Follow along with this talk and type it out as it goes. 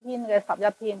嘅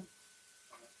11篇。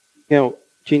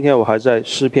今天我還在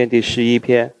詩篇第11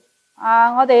篇。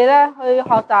我哋咧去學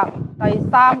習第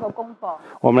3個功課。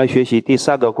我們來學習第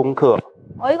3個功課。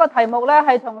我呢個題目咧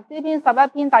係從詩篇11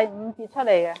篇第5節出嚟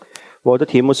嘅。我的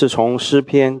題目是從詩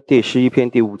篇第11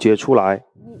篇第5節出來。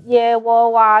耶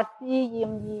和華試驗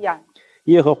義人。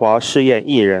耶和華試驗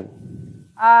義人。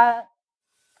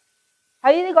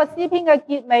喺呢個詩篇嘅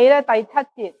結尾咧第7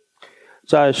節。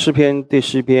在詩篇第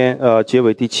10篇結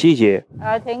尾第7節。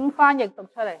請翻譯讀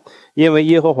出嚟。因為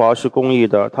耶和華是公義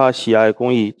的，他喜愛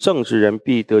公義，正直人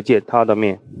必得見他的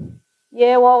面。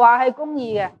耶和華係公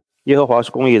義嘅。耶和華是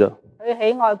公義的。佢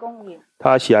喜愛公義。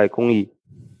他喜愛公義。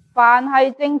凡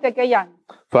係正直嘅人，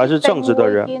凡是正直的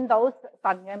人，見到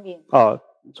神嘅面。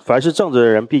凡是正直的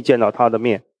人必見到他的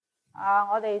面。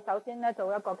我哋首先咧做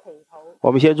一個祈禱。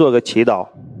我們先做一個祈禱。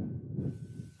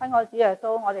親愛主耶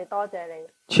穌，我哋多謝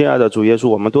你。親愛的主耶穌，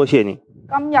我們多謝你。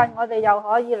今日我哋又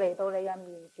可以嚟到你嘅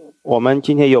面前。我們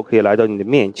今天又可以來到你的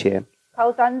面前。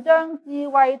求神將智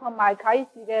慧同埋啟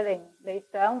示嘅靈嚟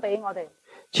賞俾我哋。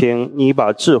請你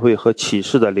把智慧和啟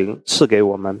示的靈賜給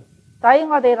我們，使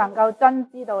我哋能夠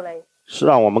真知道你，是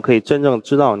讓我們可以真正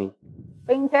知道你，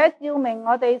並且照明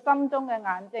我哋心中嘅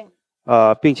眼睛，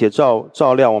並且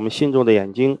照亮我們心中的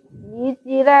眼睛，以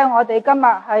致咧我哋今日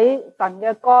喺神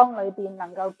嘅光裏邊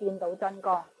能夠見到真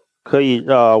光，可以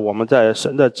讓我們在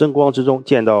神的真光之中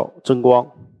見到真光。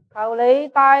求你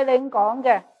帶領講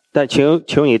嘅，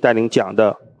求你帶領講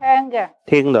的，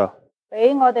聽的，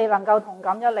俾我哋能夠同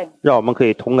感一靈，讓我們可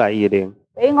以同感一靈，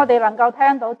俾我哋能夠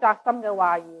聽到扎心嘅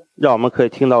話語，讓我們可以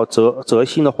聽到扎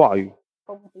心的話語。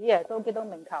奉主耶穌基督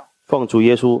名求。奉主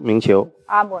耶穌名求。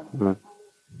阿門。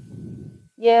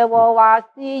耶和華試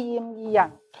驗義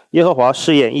人。耶和華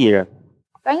試驗義人。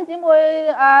弟兄姊妹，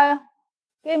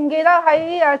記唔記得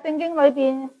喺聖經裏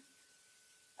邊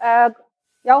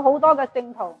有好多嘅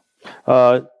聖徒？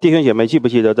弟兄姐妹，記不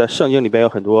記得在聖經裏邊有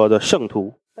很多的聖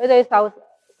徒？佢哋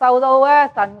受到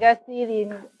神嘅試煉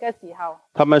嘅時候，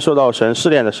他們受到神試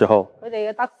煉的時候，佢哋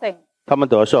嘅得勝，他們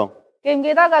得勝。記唔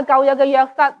記得嘅舊約嘅約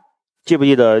瑟？記不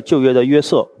記得舊約的約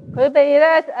瑟？佢被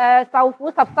受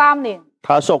苦13年。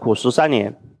他受苦13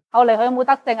年。後嚟佢有冇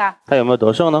得勝啊？他有沒有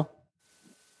得勝呢？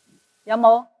有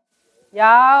冇？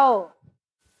有。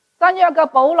新約嘅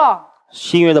保羅。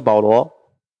新約的保羅。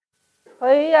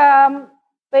佢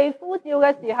被呼召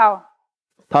嘅時候。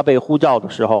他被呼召的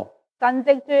時候。神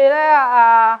藉住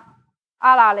亞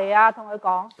拿尼亞同佢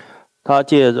講。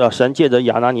神借着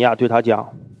亞拿尼亞對他講。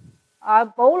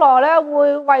保羅咧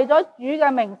會為咗主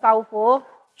嘅名受苦。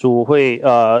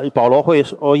保羅會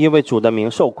因為主的名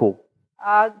受苦。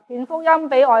傳福音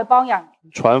俾外邦人。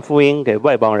傳福音給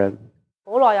外邦人。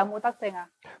保羅有冇得勝啊？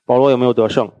保羅有沒有得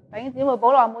勝？弟兄姊妹，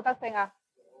保羅有冇得勝啊？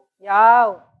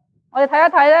有。我哋睇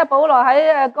一睇咧，保羅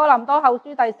喺哥林多後書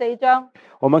第4章。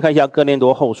我們看一下哥林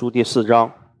多後書第4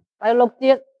章。第6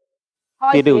節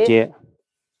開始。第6節。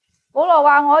保羅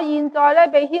話：我現在咧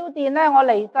被澆奠咧，我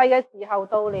離世嘅時候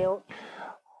到了。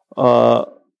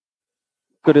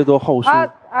哥林多後書。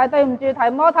對唔住，提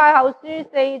摩太後書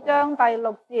4章第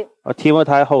6節。提摩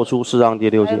太後書4章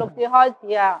第6節。第6節開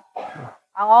始啊！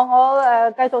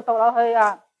我繼續讀落去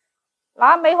啊！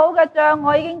那美好嘅仗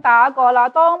我已經打過啦，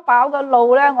當跑嘅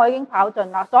路咧我已經跑盡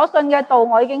啦，所信嘅道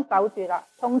我已經守住啦。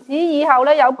從此以後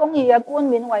咧，有公義嘅冠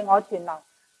冕為我存留。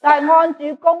就係按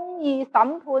住公義審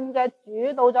判嘅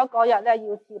主，到咗嗰日咧，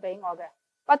要賜俾我嘅，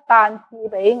不但賜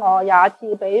俾我，也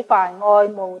賜俾凡愛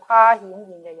慕他顯現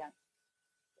嘅人。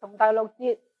從第6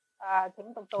節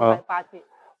請讀到第8節。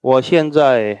我現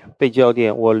在被澆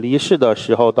奠，我離世的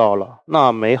時候到了，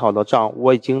那美好的仗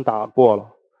我已經打過了，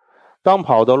當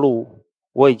跑的路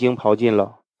我已經跑盡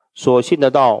了，所信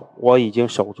的道我已經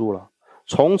守住了。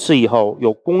從此以後，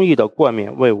有公義的冠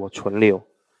冕為我存留。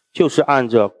就是按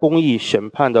着公義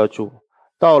審判的主，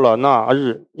到了那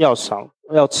日要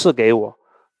賜給我，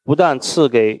不但賜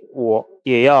給我，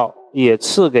也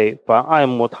賜給凡愛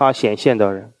慕他顯現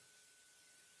的人。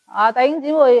弟兄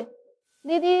姊妹，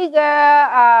呢啲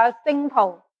嘅聖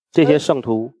徒，這些聖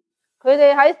徒，佢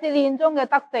哋喺試煉中嘅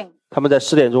得勝，他們在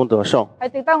試煉中得勝，係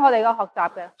值得我哋嘅學習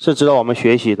嘅，是值得我們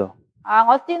學習的。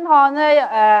我先看咧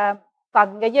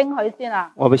神嘅應許先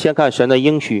啊。我們先看神的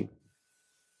應許。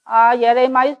耶利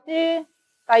米書第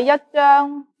1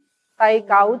章第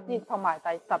9節同埋第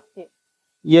10節。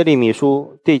耶利米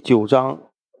書第9章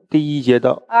第1節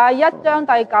的。1章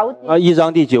第9節。1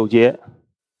章第9節。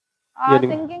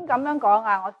聖經咁樣講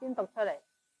啊，我先讀出嚟。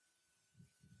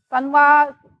神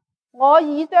話：我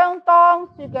已將當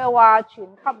說嘅話傳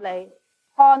給你。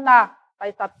看啊，第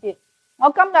10節。我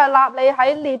今日立你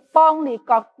喺列邦列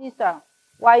國之上，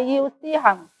為要施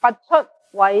行拔出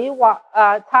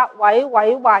拆毀、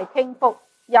毀壞、傾覆，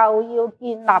又要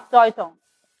建立栽種。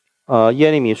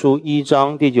耶利米書1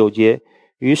章第9節，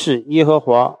於是耶和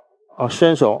華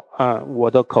伸手按我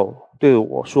的口對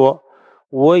我說，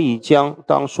我已將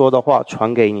當說的話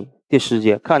傳給你。第10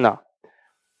節，看哪，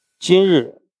今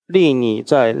日立你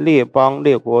在列邦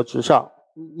列國之上，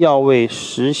要為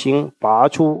實行拔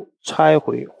出、拆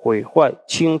毀、毀壞、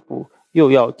傾覆，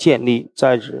又要建立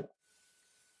栽植。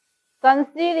神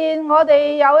試煉我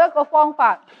哋有一個方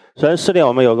法，神試煉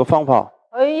我們有個方法，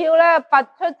佢要拔出、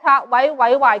拆毀、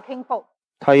毀壞、傾覆。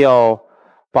他要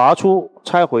拔出、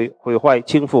拆毀、毀壞、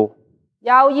傾覆，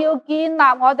又要建立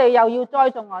我哋，又要栽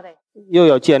種我哋。又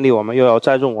要建立我們，又要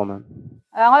栽種我們。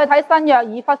我哋睇新約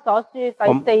以弗所書第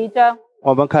4章。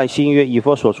我們看新約以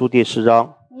弗所書第4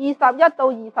章21到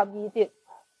22節。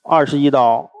21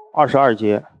到22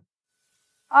節。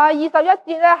21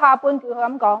節下半句佢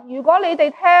咁講：如果你哋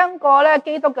聽過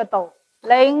基督嘅道，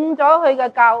領咗佢嘅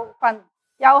教訓，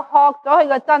又學咗佢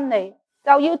嘅真理，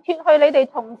就要脫去你哋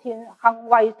從前行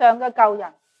為上嘅舊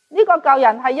人。呢個舊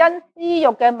人係因私欲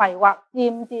嘅迷惑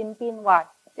漸漸變壞，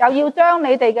又要將你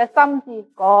哋嘅心志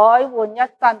改換一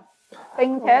新，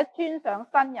並且穿上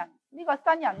新人。呢個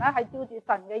新人係照住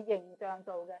神嘅形象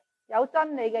做嘅，有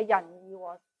真理嘅仁義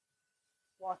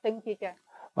和聖潔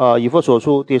嘅。以弗所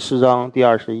書第4章第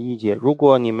21節，如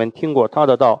果你們聽過他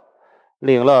的道，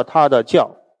領了他的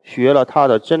教，學了他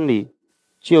的真理，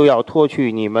就要脫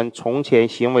去你們從前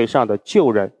行為上的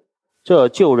舊人。這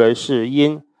舊人是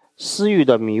因私欲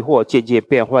的迷惑漸漸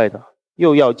變壞的，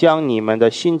又要將你們的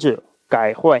心志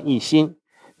改換一新，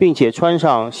並且穿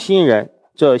上新人。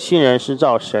這新人是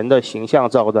照神的形象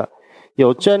造的，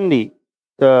有真理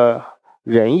的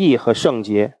仁義和聖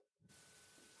潔。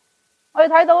我哋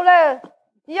睇到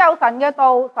只有神嘅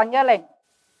道、神嘅靈。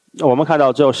我們看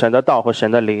到只有神的道和神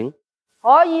的靈，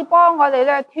可以幫我哋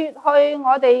脫去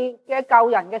我哋嘅舊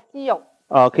人嘅私欲。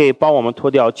可以幫我們脫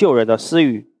掉舊人的私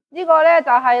欲。呢個就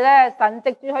係神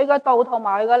藉住佢嘅道同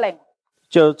埋佢嘅靈。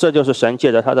這就是神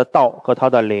借着他的道和他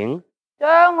的靈，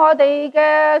將我哋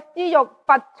嘅私欲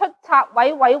拔出、拆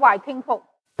毀、毀壞、傾覆。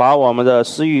把我們的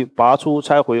私欲拔出、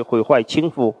拆毀、毀壞、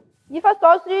傾覆。以弗所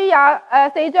書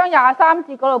4章23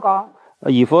節嗰度講。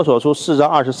以弗所書4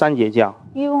章23節講，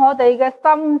叫我哋嘅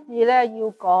心志要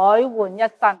改換一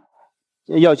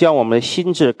新，要將我們的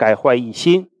心志改換一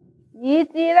新，以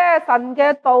致神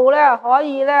嘅道可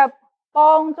以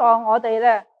幫助我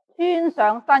哋穿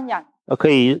上新人。可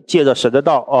以借着神的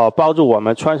道幫助我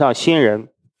們穿上新人。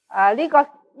呢個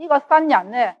新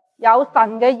人有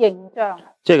神嘅形象，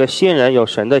這個新人有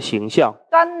神的形象，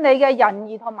真理嘅仁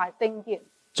義同埋聖潔。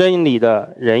真理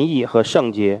的仁義和聖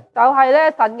潔，就係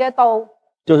神嘅道，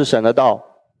就是神的道，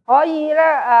可以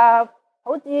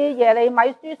好似耶利米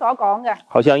書所講嘅，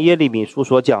好像耶利米書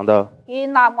所講的，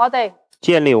建立我哋，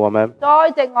建立我們，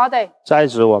栽植我哋，栽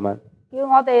植我們，叫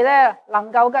我哋能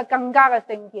夠更加嘅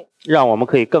聖潔，讓我們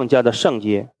可以更加的聖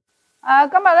潔。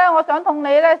今日我想同你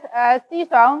思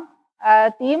想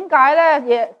點解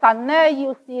神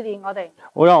要試煉我哋。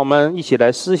讓我們一起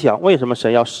來思想，為什麼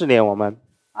神要試煉我們。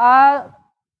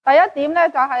第一點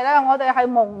就係我哋係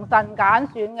蒙神揀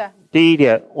選嘅。第一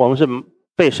點，我們是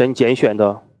被神揀選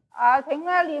的。請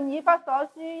念以弗所書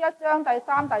1章第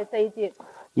3、第4節。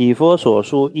以弗所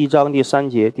書1章第3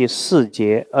節、第4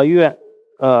節，願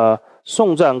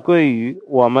頌讚歸於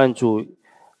我們主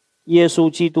耶穌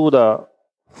基督的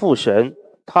父神，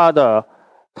他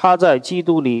在基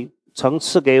督裏曾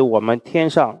賜給我們天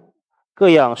上各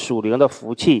樣屬靈的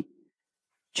福氣，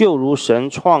就如神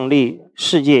創立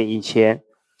世界以前，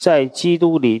在基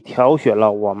督裏挑選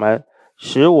了我們，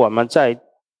使我們在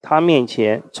他面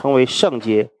前成為聖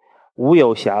潔，無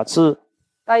有瑕疵。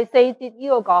第4節呢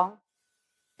度講。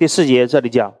第4節這裏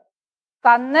講，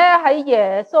神喺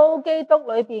耶穌基督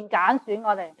裏邊揀選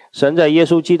我哋。神在耶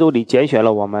穌基督裏揀選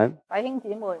了我們。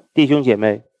弟兄姐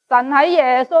妹。神喺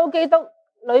耶穌基督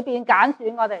裏邊揀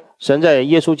選我哋。神在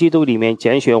耶穌基督裏面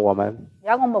揀選我們。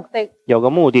有個目的。有個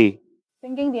目的。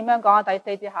聖經點樣講啊？第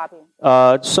4節下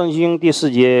邊。聖經第4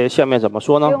節下面怎麼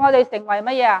說呢？叫我哋成為乜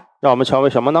嘢啊？讓我們成為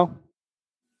什麼呢？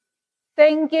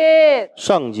聖潔。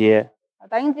聖潔。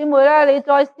弟兄姊妹你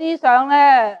再思想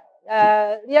呢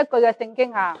一句嘅聖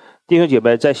經啊。弟兄姐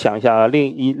妹再想一下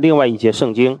另外一節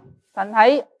聖經。神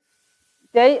喺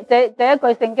這一句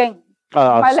聖經，唔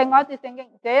係另外一節聖經，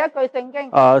這一句聖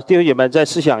經。弟兄姐妹再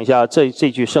思想一下這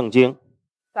句聖經。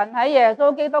神喺耶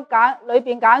穌基督裏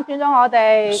邊揀選咗我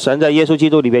哋。神在耶穌基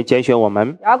督裏邊揀選我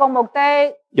們。有一個目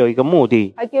的。有一個目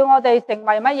的。係叫我哋成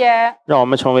為乜嘢？讓我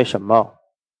們成為什麼？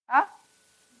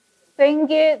聖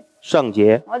潔。聖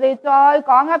潔。我哋再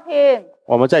講一遍。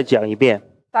我們再講一遍。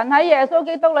神喺耶穌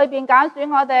基督裏邊揀選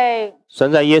我哋，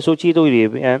神在耶穌基督里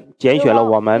边拣选了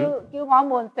我們，叫我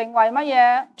們成為乜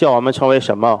嘢？叫我們成為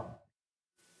什麼？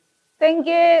聖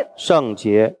潔。聖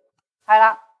潔。係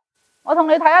啦，我同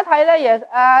你睇一睇咧，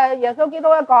耶穌基督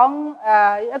咧講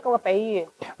一個比喻。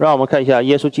讓我們看一下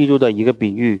耶穌基督的一個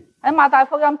比喻。喺馬太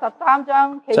福音13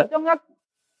章，其中在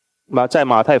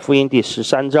馬太福音第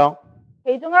13章，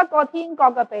其中一個天國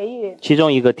嘅比喻。其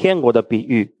中一個天國的比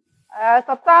喻。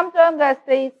13章嘅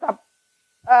47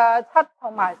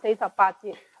同埋48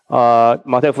節。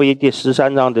馬太福音第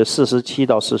13章的47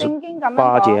到48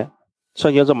節，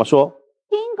聖經這麼說：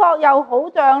天國又好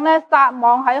像咧撒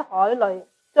網喺海裏，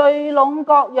聚攏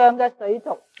各樣嘅水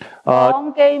族，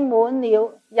網既滿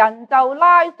了，人就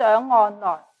拉上岸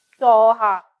來，坐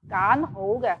下揀好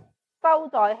嘅，收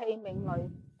在器皿裏，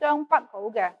將不好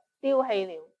嘅丟棄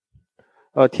了。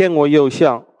天國又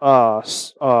像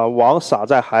網撒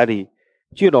在海裏，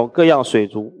聚攏各樣水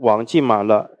族，網既滿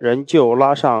了，人就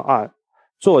拉上岸，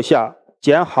坐下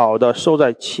揀好的，收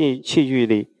在器具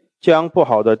裏，將不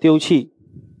好的丟棄。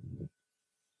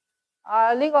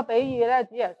呢個比喻咧，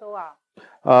主耶穌啊。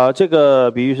這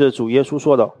個比喻是主耶穌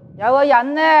說的。有個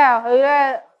人咧，佢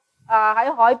咧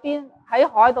喺海邊喺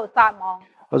海度撒網。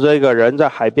這個人在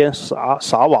海邊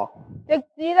撒網，直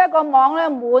至呢個網咧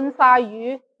滿晒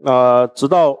魚。直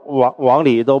到網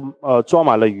裏都裝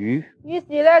滿了魚。於是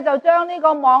咧就將呢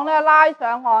個網咧拉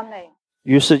上岸嚟。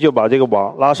於是就把這個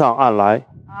網拉上岸來。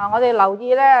我哋留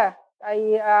意咧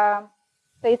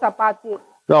第48節。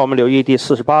讓我們留意第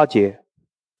48節。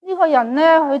呢個人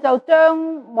咧，佢就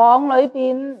將網裏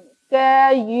邊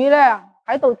嘅魚咧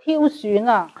喺度挑選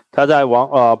啊。他在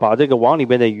把這個網裏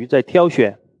邊的魚在挑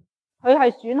選。佢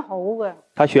係選好嘅。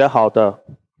他選好的。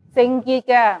聖潔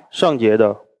嘅。聖潔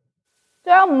的。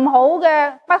將唔好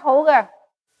嘅、不好嘅。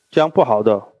將不好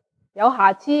的。有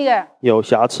瑕疵嘅。有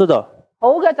瑕疵的。好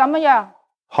嘅怎麼樣？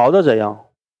好的怎樣？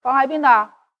放喺邊度？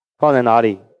放在哪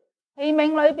裏？器皿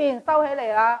裏邊收起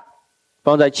嚟啦。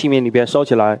放在器皿裏邊收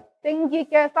起來。聖潔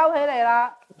嘅收起嚟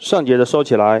啦。聖潔的收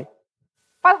起來。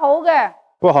不好嘅。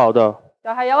不好的。就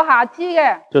係有瑕疵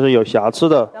嘅。就是有瑕疵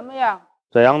的。怎麼樣？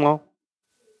怎樣呢？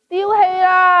丟棄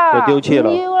啦。就丟棄了。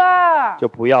不要啦。就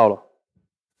不要了。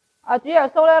主耶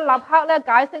穌咧立刻咧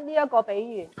解釋呢一個比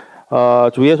喻。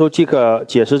主耶穌即刻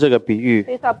解釋這個比喻。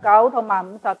49同埋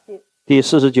50節。第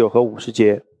49和50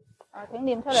節。請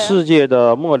念出來。世界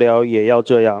的末了也要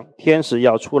這樣，天使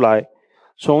要出來，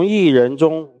從義人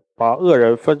中把惡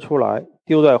人分出來，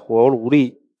丟在火爐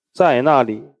裏，在那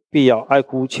裏必要哀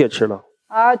哭切齒了。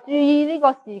注意呢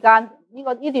個時間，呢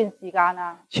段時間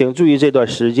啊。請注意這段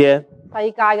時間。世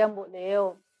界嘅末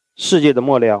了。世界的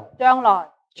末了。將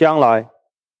來。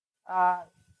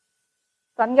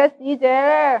神嘅使者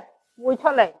咧會出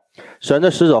嚟。神的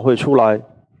使者會出來。呢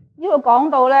度講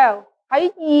到咧喺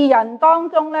義人當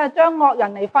中咧將惡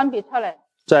人嚟分別出嚟。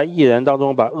在義人當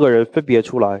中把惡人分別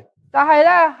出來。但係咧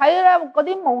喺咧嗰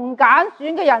啲蒙揀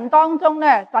選嘅人當中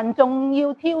咧，神仲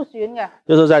要挑選嘅。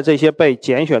就是在這些被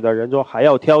揀選的人中，還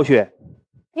要挑選。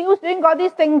挑選嗰啲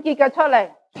聖潔嘅出嚟。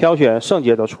挑選聖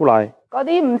潔的出來。嗰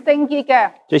啲唔聖潔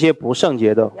嘅。這些不聖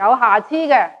潔的。有瑕疵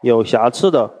嘅。有瑕疵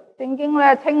的。聖經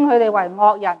咧稱佢哋為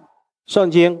惡人。聖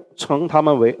經稱他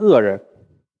們為惡人。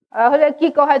佢哋嘅結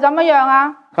局係怎麼樣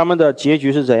啊？他們的結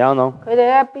局是怎樣呢？佢哋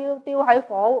咧丟喺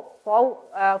火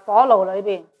爐裏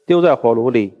邊。丟在火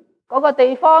爐裏。嗰個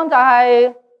地方就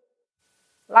係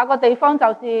那個地方就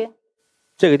是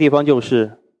這個地方就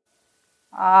是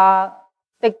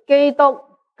敵基督、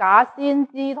假先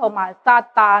知同埋撒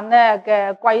旦咧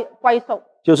嘅歸宿。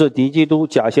就是敵基督、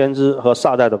假先知和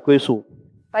撒旦的歸宿。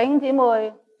弟兄姊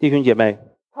妹。弟兄姐妹。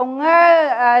從呢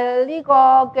個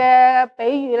嘅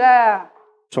比喻咧，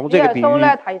從這個比喻耶穌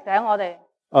咧提醒我哋。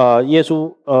耶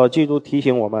穌基督提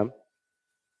醒我們。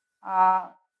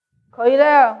佢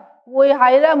咧會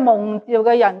喺咧蒙召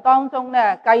嘅人當中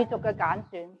咧繼續嘅揀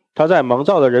選。他在蒙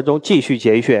召嘅人中繼續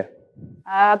揀選。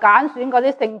揀選嗰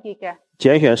啲聖潔嘅。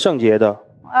揀選聖潔的。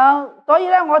所以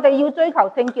咧我哋要追求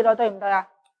聖潔咯，對唔對啊？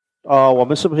我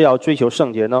們是不是要追求聖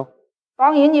潔呢？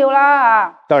當然要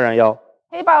啦。當然要。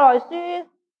希伯來書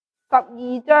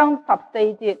12章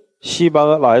14節。希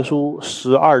伯來書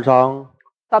12章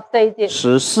14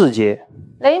節。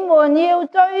你們要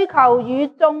追求與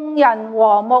眾人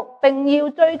和睦，並要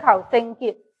追求聖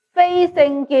潔，非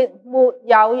聖潔沒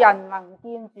有人能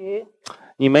見主。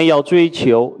你們要追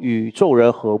求與眾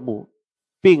人和睦，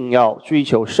並要追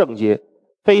求聖潔，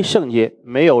非聖潔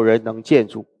沒有人能見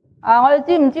主。我哋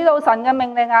知唔知道神嘅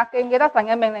命令啊？記唔記得神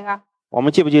嘅命令啊？我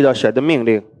們記不記得神的命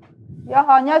令？約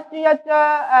翰一書3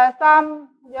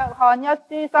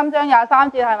章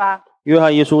23節係嘛？約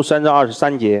翰一書3章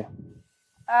23節。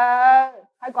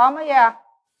係講乜嘢啊？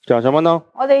講什麼呢？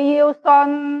我哋要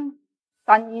信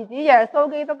神兒子耶穌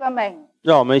基督嘅名，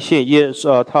讓我們信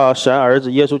他神兒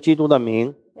子耶穌基督的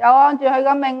名，又按住佢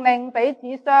嘅命令彼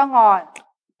此相愛，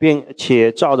並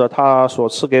且照着他所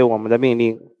賜給我們的命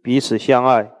令彼此相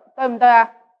愛，對唔對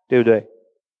啊？對不對？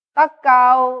得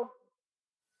救，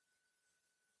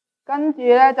跟住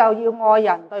咧就要愛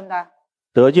人，對唔對？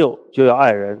得救就要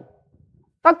愛人。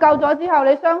得救咗之後，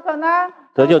你相信啦，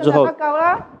得救之後得救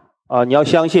啦。你要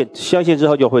相信之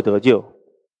後就會得救。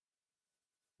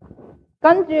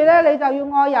跟住咧，你就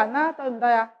要愛人啦，對唔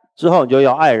對啊？之後你就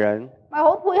要愛人。咪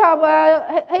好配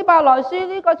合希伯來書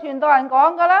呢個傳道人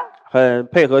講噶啦。很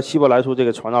配合希伯來書這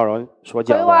個傳道人所講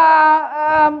的。佢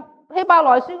話希伯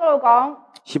來書嗰度講。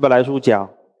希伯來書講。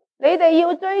你哋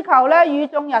要追求咧與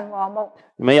眾人和睦。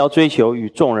你們要追求與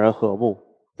眾人和睦。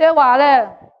即係話咧，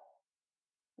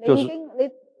你已經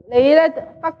你咧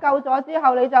得救咗之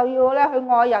後，你就要咧去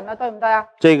愛人啊，對唔對啊？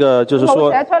這個就是說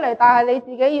冇寫出嚟，但係你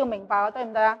自己要明白啊，對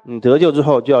唔對啊？你得救之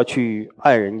後就要去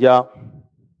愛人家，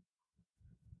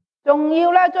仲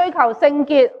要咧追求聖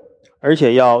潔，而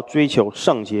且要追求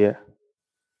聖潔。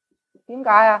點解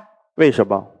啊？為什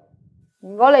麼？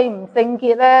如果你唔聖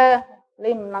潔咧，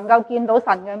你唔能夠見到神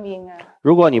嘅面嘅。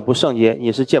如果你不聖潔，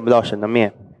你是見不到神的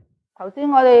面。頭先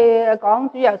我哋講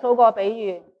主耶穌個比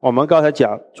喻，我們剛才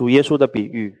講主耶穌的比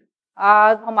喻，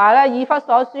同埋咧以弗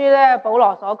所書咧保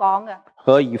羅所講嘅，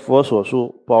和以弗所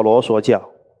書保羅所講，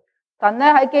神咧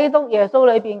喺基督耶穌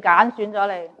裏邊揀選咗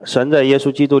你，神在耶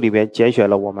穌基督裏邊揀選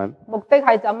了我們，目的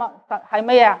係係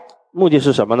乜嘢？目的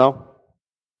是什麼呢？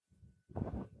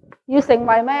要成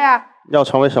為咩啊？要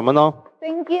成為什麼呢？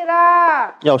聖潔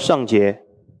啊！要聖潔。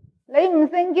你唔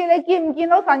聖潔，你見唔見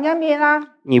到神嘅面啊？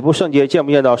你不聖潔，見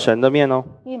不見到神的面呢？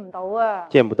見唔到啊！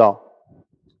見不到。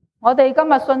我哋今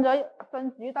日信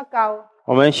主得救，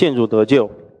我們信主得救，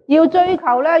要追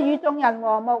求咧與眾人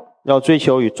和睦，要追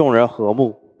求與眾人和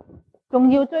睦，仲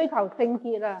要追求聖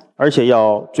潔啊！而且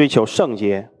要追求聖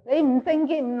潔。你唔聖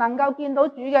潔唔能夠見到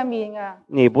主嘅面嘅。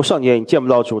你不聖潔，你見不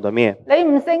到主的面。你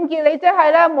唔聖潔，你即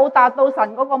係咧冇達到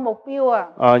神嗰個目標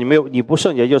啊！你不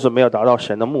聖潔，就是沒有達到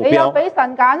神的目標。你要俾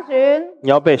神揀選，你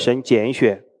要被神揀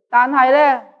選。但係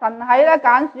咧，神喺咧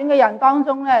揀選嘅人當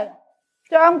中咧，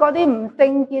將嗰啲唔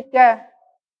聖潔嘅、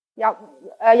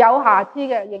有瑕疵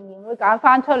嘅，仍然會揀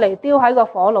翻出嚟，丟喺個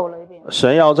火爐裏邊。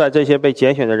神要在這些被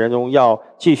揀選的人中，要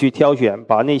繼續挑選，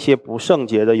把那些不聖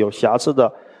潔的、有瑕疵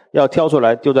的，要挑出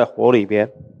來丟在火裏邊。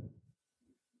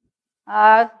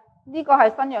呢個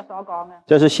係新約所講嘅。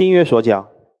這是新約所講。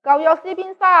舊約詩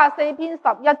篇34篇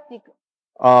11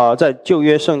節。在舊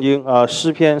約聖經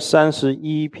詩篇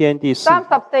31篇第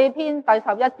34篇第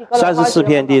11節。34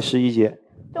篇第11節。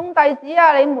眾弟子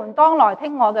啊，你們當來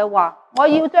聽我嘅話，我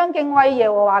要將敬畏耶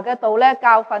和華嘅道咧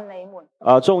教訓你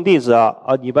們。眾弟子啊，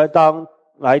你們當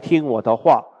來聽我的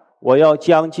話，我要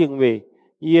將敬畏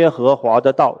耶和華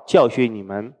的道教訓你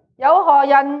們。有何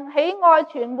人喜愛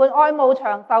存活、愛慕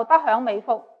長壽、得享美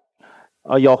福？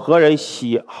有何人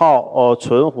喜好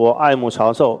存活、愛慕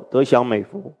長壽、得享美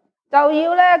福？就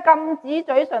要咧禁止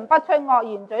嘴唇不出惡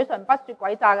言，嘴唇不說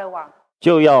詭詐嘅話。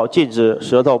就要禁止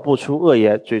舌頭不出惡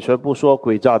言，嘴唇不說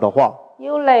詭詐的話。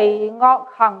要離惡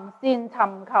行善，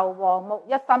尋求和睦，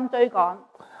一心追趕。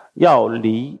要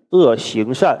離惡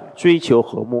行善，追求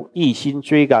和睦，一心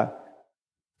追趕。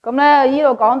咁咧，呢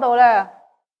度講到咧，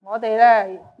我哋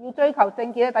咧要追求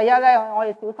聖潔。第一咧，我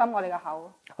哋小心我哋嘅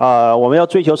口。我們要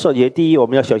追求聖潔。第一，我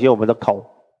們要小心我們的口，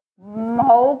唔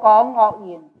好講惡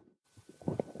言，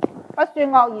不說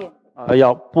惡言。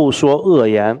要不說惡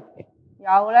言。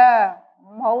有咧，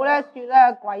唔好咧說咧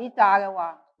詭詐嘅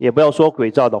話。也不要說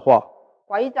詭詐的話。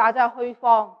詭詐即係虛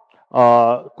謊。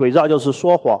詭詐就是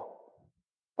說謊。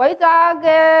詭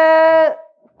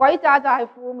詐就係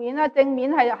負面啦，正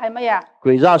面係乜嘢？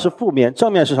詭詐是負面，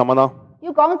正面是什麼呢？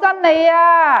要講真理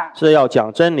啊！是要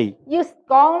講真理。要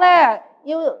講咧，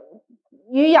要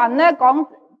與人咧講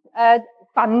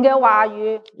神嘅話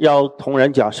語。要同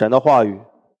人講神的話語。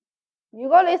如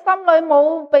果你心裏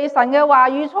冇被神嘅話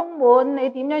語充滿，你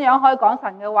點樣可以講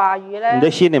神嘅話語咧？你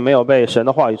的心裏沒有被神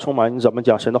的話語充滿，你怎麼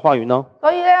講神的話語呢？所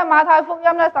以咧，馬太福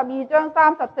音咧12章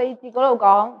34節嗰度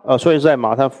講。所以在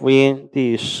馬太福音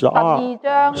第12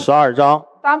章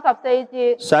34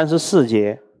節。34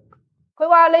節。佢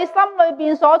話你心裏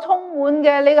邊所充滿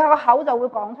嘅，你個口就會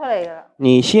講出嚟噶啦。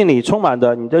你心裏充滿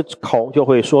的，你的口就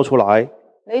會說出來。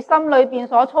你心裏邊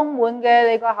所充滿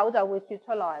嘅，你個口就會說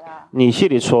出來啦。你心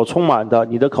裏所充滿的，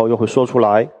你的口就會說出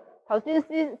來。頭先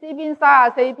詩篇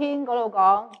34篇嗰度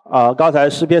講。剛才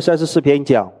詩篇34篇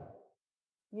講。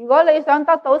如果你想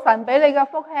得到神俾你嘅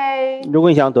福氣，如果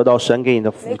你想得到神給你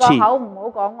的福氣，你個口唔好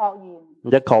講惡言。你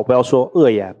的口不要說惡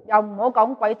言，又唔好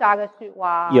講詭詐嘅說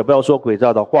話。也不要說詭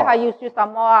詐的即係話。要說什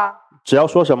麼啊？只要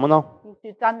說什麼呢？要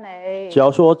說真理。只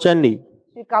要說真理，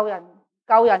說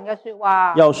救人嘅說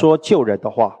話。要說救人的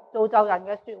話，造就人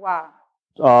嘅說話。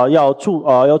要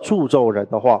詛咒人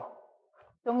的話，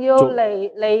仲要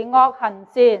離惡行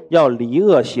善。要離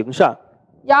惡行善。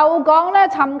又講咧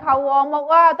尋求和睦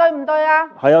啊，對唔對啊？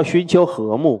還要尋求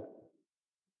和睦。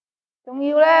仲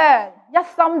要咧一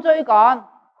心追趕。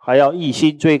還要一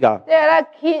心追趕。即係咧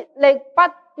竭力不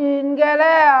斷嘅咧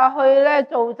去咧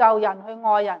造就人，去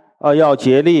愛人。要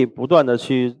竭力不斷的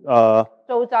去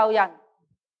造就人。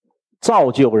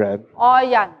造就人。愛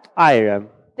人。愛人。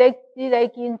直至你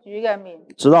見主嘅面。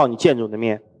直到你見主的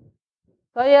面。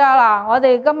所以嗱，我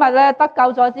哋今日咧得救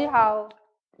咗之後。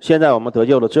現在我們得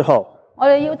救了之後。我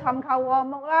哋要尋求和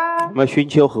睦啦。我們尋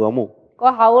求和睦。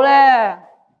個口咧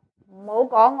唔好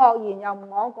講惡言，又唔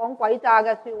好講詭詐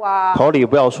嘅說話。口裏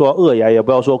不要說惡言，也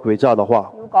不要說詭詐的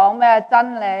話。要講咩？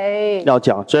真理。要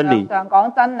講真理。常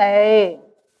講真理，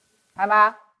係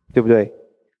嘛？對不對？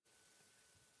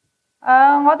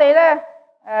我哋咧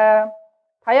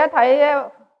睇一睇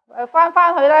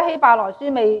翻去咧希伯來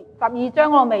書12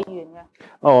章嗰度未完嘅。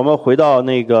我們回到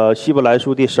那個希伯來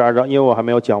書第12章，因為我還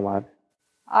沒有講完。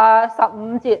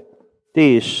15節。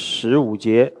第15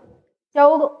節。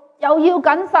又要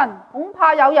謹慎，恐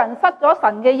怕有人失咗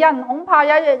神嘅恩，恐怕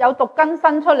有一日有毒根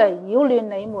生出嚟擾亂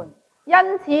你們，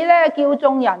因此咧叫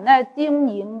眾人咧沾染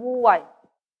污穢。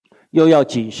又要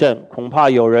謹慎，恐怕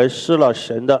有人失了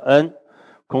神的恩，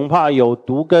恐怕有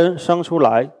毒根生出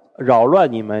來擾亂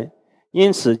你們，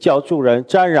因此叫眾人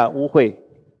沾染污穢。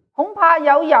恐怕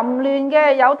有淫亂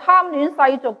嘅，有貪戀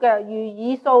世俗嘅，如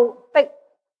以掃的。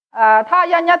他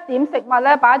因一點食物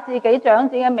咧，把自己長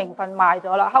子嘅名分賣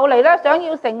咗啦。後嚟咧，想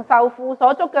要承受父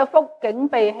所祝嘅福，竟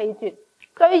被棄絕。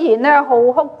雖然咧好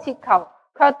哭切求，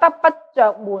卻得不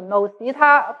着門路，使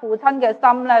他父親嘅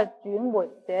心咧轉回。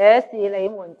這是你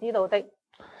們知道的。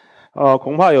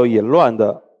恐怕有淫亂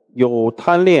的，有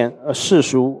貪戀世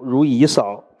俗，如以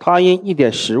掃，他因一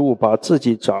點食物，把自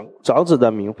己長子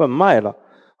的名分賣了。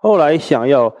後來想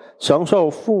要承受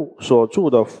父所祝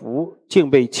的福，竟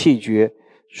被棄絕。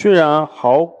雖然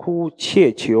嚎哭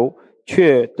切求，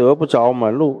卻得不着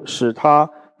門路，使他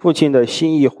父親的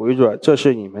心意回轉，這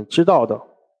是你們知道的。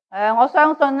我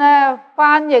相信咧，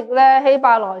翻譯咧希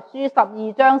伯來書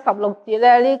12章16節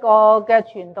咧呢個嘅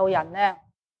傳道人咧，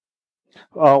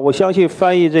我相信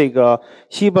翻譯這個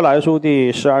希伯來書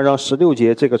第12章16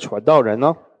節這個傳道人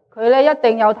呢，佢咧一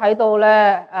定有睇到咧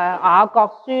雅各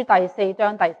書第4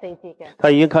章第4節嘅。他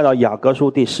已經看到雅各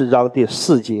書第4章第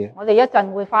4節。我哋一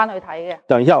陣會翻去睇嘅。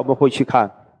等一下我們會去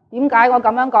看。點解我咁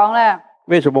樣講咧？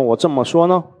為什麼我這麼說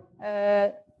呢？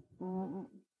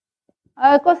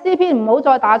個詩篇唔好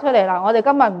再打出嚟啦，我哋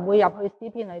今日唔會入去詩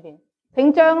篇裏邊。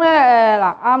請將咧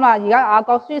啱啦，而家雅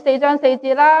各書4章4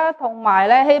節啦，同埋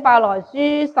咧希伯來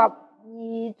書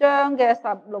12章嘅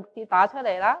16節打出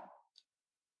嚟啦。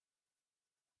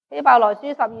希伯來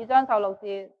書12章16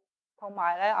節，同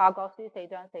埋咧雅各書4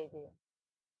章4節，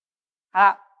係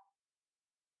啦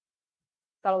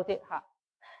，16節吓。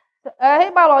希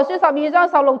伯來書12章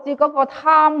16節嗰個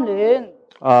貪戀，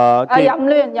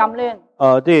淫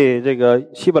亂。對，這個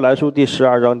希伯來書第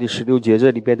12章第16節，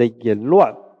這裏邊的淫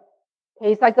亂，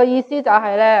其實個意思就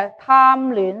係咧貪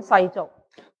戀世俗。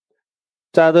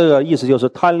在這個意思就是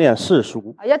貪戀世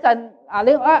俗。一陣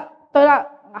對啦，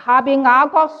下邊雅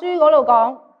各書嗰度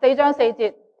講。4章4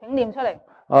節，請念出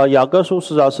嚟。雅各書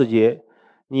4章4節，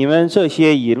你們這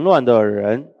些淫亂的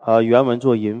人，原文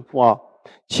做淫婦啊，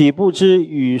豈不知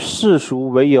與世俗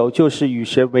為友，就是與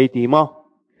神為敵嗎？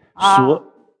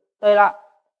對啦。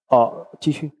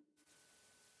繼續。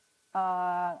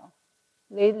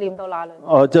你念到哪裏？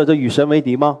這與神為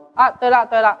敵嗎？對啦。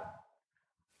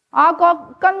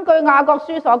根據雅各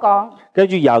書所講。根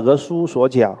據雅各書所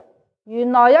講。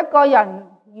原來一個人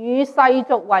與世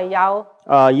俗為友。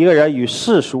一個人與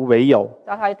世俗為友，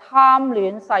就係貪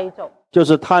戀世俗，就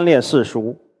是貪戀世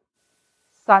俗。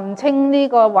神稱呢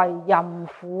個為淫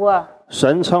婦啊！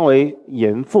神稱為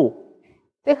淫婦，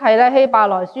即係咧希伯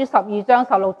來書12章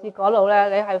16節嗰度咧，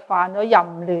你係犯咗淫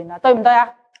亂啊，對唔對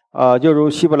啊？就如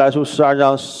希伯來書12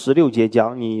章16節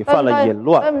講，你犯了淫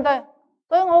亂，對唔對？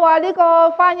所以我話呢個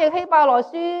翻譯希伯來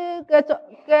書嘅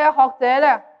學者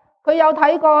咧，佢有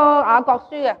睇過雅各書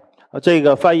嘅。這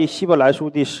個翻譯希伯來書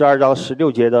第12章16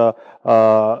節的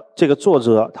這個作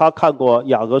者，他看過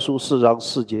雅各書4章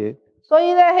4節。所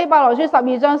以咧希伯來書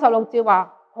12章16節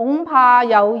話，恐怕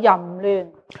有淫亂，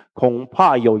恐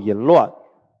怕有淫亂，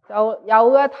就有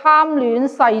嘅貪戀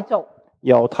世俗，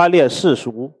有貪戀世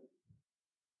俗。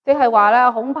即係話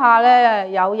咧，恐怕咧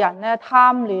有人咧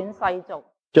貪戀世俗。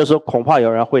就是恐怕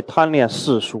有人會貪戀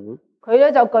世俗。佢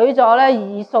咧就舉咗咧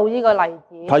以掃呢個例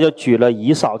子。他就舉了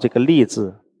以掃這個例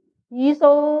子。以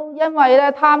掃因為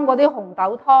咧貪嗰啲紅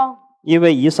豆湯。因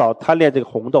為以掃貪戀這個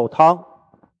紅豆湯。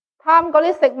貪嗰啲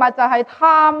食物就係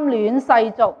貪戀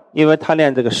世俗。因為貪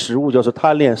戀這個食物就是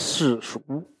貪戀世俗。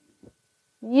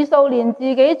以掃連自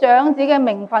己長子嘅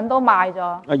名分都賣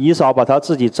咗。以掃把他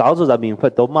自己長子的名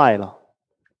分都賣了。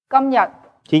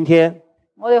今天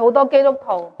我哋好多基督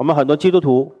徒，我們很多基督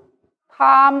徒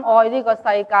貪愛呢個世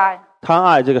界，貪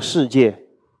愛這個世界，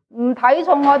唔睇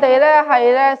重我哋咧係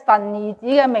咧神兒子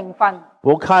嘅名分，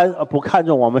不看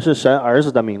重我們是神兒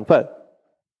子的名分。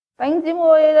弟兄姊妹，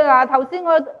嗱，頭先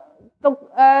我讀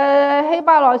希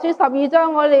伯來書12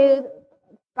章，我哋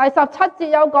第17節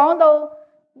有講到，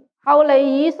後嚟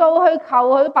以掃去求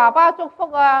佢爸爸祝福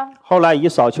啊。後來以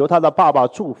掃求他的爸爸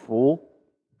祝福，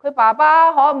佢爸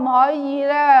爸可唔可以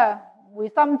咧回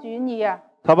心轉意啊？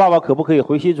他爸爸可不可以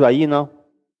回心轉意呢？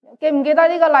記唔記得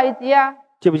呢個例子啊？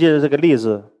記不記得這個例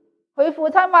子？佢父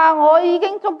親話：我已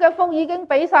經祝嘅福已經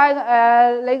俾晒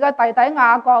你個弟弟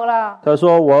雅各啦。他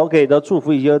說：我給的祝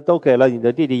福已經都給了你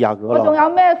的弟弟雅各了。我仲有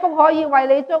咩福可以為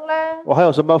你祝呢？我還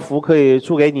有什麼福可以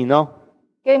祝給你呢？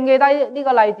記唔記得呢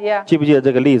個例子啊？記不記得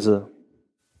這個例子？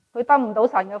佢得唔到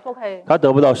神嘅福氣。他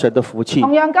得不到神的福氣。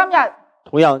同樣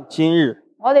今日，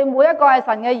我哋每一個係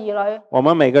神嘅兒女。我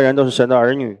們每個人都是神的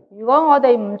兒女。如果我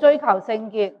哋唔追求聖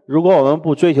潔，如果我們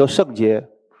不追求聖潔，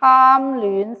貪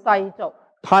戀世俗，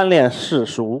貪戀世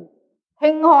俗，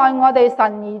輕看我哋神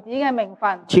兒子嘅名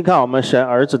分，輕看我們神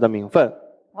兒子的名分，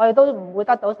我哋都唔會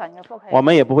得到神嘅福氣。我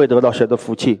們也不會得到神的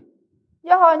福氣。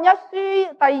約翰一書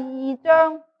第2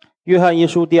章，約翰一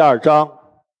書第2章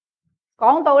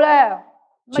講到咧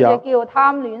乜嘢叫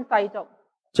貪戀世俗，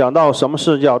講到什麼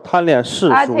是叫貪戀世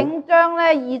俗。請將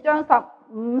咧2章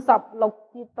15、16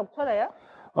節讀出嚟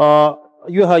啊。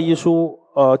約翰一書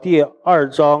第2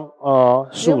章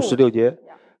15、16節，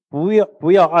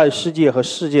不要愛世界和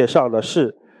世界上的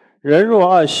事，人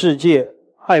若愛世界，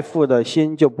愛父的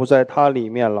心就不在他裡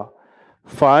面了。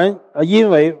因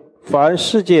為凡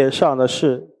世界上的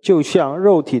事，就像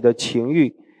肉體的情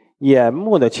欲、眼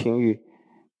目的情欲，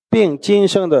並今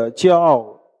生的驕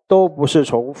傲，都不是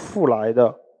從父來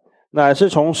的，乃是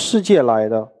從世界來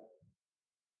的。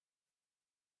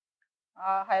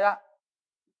係啦。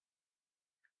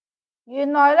原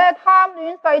來咧貪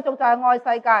戀世俗就係愛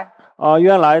世界。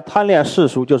原來貪戀世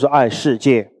俗就是愛世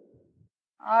界。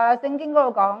聖經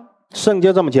嗰度講。聖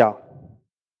經這麼講。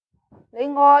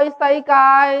你愛世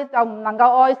界就唔能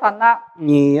夠愛神啦。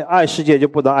你愛世界就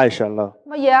不能愛神了。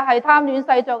乜嘢係貪戀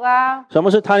世俗啊？什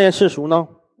麼是貪戀世俗呢？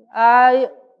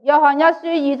約翰一書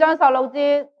2章16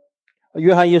節。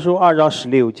約翰一書2章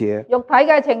16節。肉體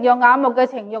嘅情欲、眼目嘅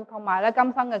情欲，同埋咧今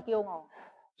生嘅驕傲。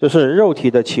就是肉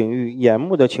體的情欲、眼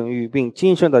目的情欲，並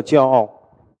今生的驕傲。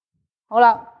好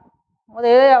啦，我就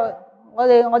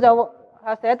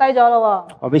寫低咗咯。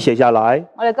我們寫下來。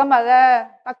我哋今日咧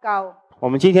得救。我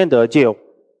們今天得救。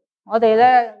我哋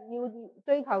咧要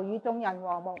追求與眾人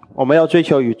和睦。我們要追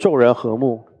求與眾人和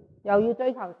睦。又要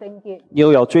追求聖潔。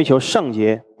又要追求聖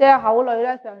潔。即係口裏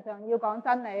咧常常要講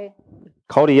真理。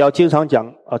口裏要經常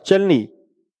講真理。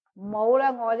唔好咧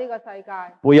愛呢個世界，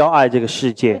不要愛這個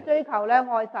世界。去追求咧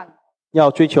愛神，要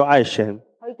追求愛神，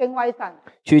去敬畏神，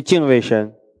去敬畏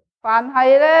神。凡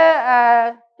係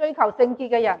咧追求聖潔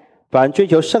嘅人，凡追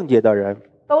求聖潔的人，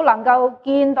都能夠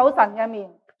見到神嘅面，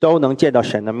都能見到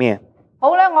神的面。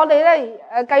好咧，我哋咧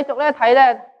繼續咧睇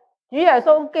咧主耶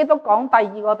穌基督講第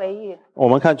2個比喻。我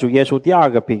們看主耶穌第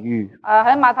2個比喻。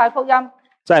喺馬太福音。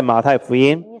在馬太福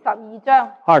音22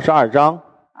章。22章。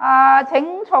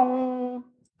請從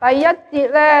第1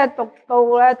節咧讀到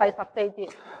咧第14節。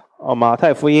馬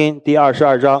太福音第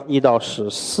22章1到14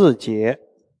節。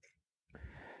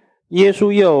耶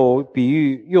穌又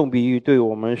用比喻對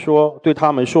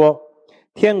他們說，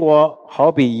天國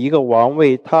好比一個王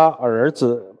為他兒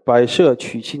子擺設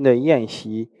娶親的宴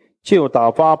席，就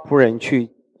打發僕人去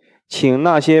請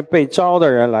那些被招的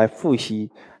人來赴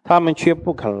席，他們卻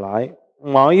不肯來。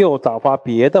王又打發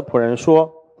別的僕人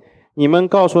說，你們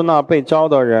告訴那被招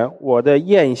的人，我的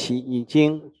宴席已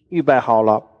經預備好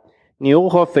了，牛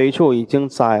和肥畜已經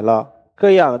宰了，各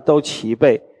樣都齊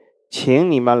備，請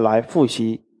你們來赴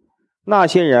席。那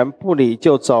些人不理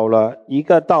就走了，一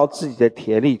個到自己的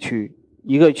田裏去，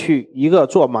一個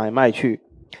做買賣去，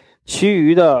其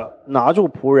餘的拿住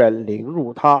僕人凌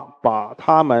辱他，把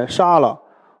他們殺了。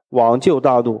王就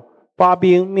大怒，發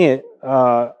兵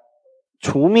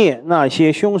除滅那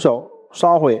些兇手，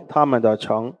燒毀他們的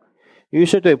城。於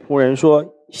是對僕人說，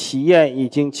喜宴已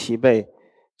經齊備，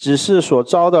只是所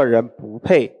招的人不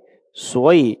配，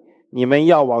所以你们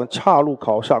要往岔路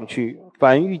口上去，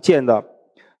凡遇见的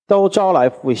都招来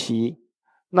赴席。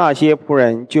那些仆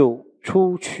人就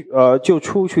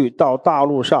出去到大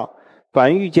路上，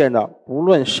凡遇见的不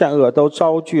论善恶都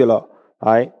招聚了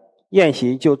来，宴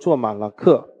席就坐满了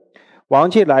客。王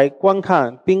进来观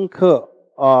看宾客，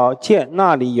见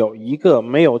那里有一个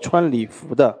没有穿礼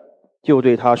服的，就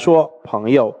对他说：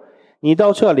朋友，你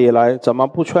到这里来，怎么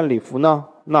不穿礼服呢？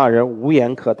那人无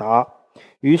言可答。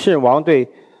于是王对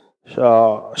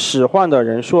使唤的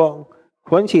人说：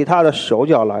捆起他的手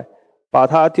脚来，把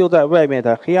他丢在外面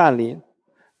的黑暗里，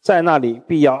在那里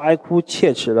必要哀哭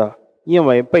切齿的，因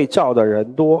为被召的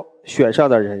人多，選上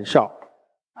的人少。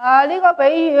呢個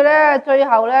比喻咧，最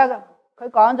後咧，佢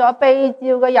講咗被召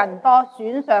嘅人多，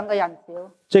選上嘅人少。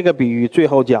這個比喻最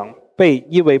後講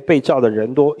因為被召的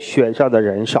人多，選上的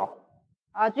人少。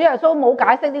主耶穌冇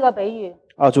解釋呢個比喻。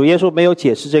主耶穌沒有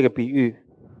解釋這個比喻。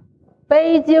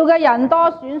被召嘅人多，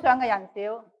選上嘅人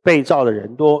少。被召的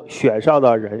人多，選上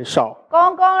的人少。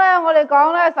剛剛咧，我哋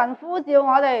講咧，神呼召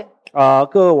我哋。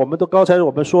各位，剛才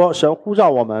我們說神呼召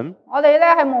我們。我哋咧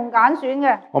係蒙揀選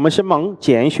嘅。我們是蒙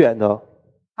揀選的。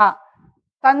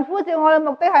神呼召我哋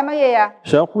目的係乜嘢啊？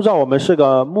神呼召我們是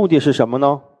個目的是什麼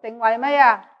呢？成為乜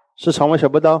啊？是成為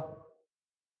什麼呢？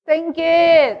聖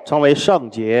潔。成為聖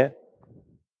潔。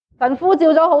神呼召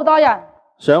咗好多人。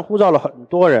神呼召了很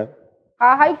多人。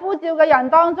喺呼召嘅人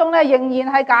當中咧，仍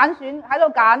然係揀選喺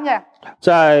度揀嘅。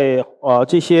在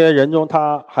這些人中，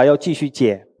他還要繼續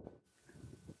揀。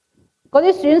嗰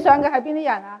啲選上嘅係邊啲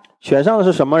人啊？選上的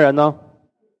是什麼人呢？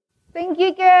聖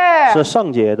潔嘅。是聖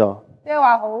潔的。即係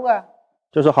話好嘅。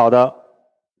就是好的。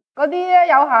嗰啲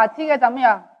有瑕疵嘅怎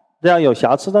樣？這樣有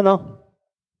瑕疵的呢？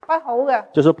不好嘅。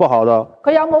就是不好的。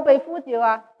佢有冇被呼召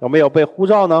啊？有沒有被呼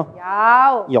召呢？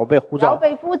有被呼召。有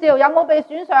被呼召，有冇被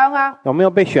選上啊？有沒有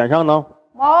被選上呢？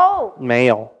冇。沒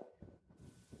有。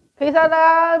其實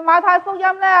馬太福音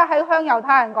咧係向猶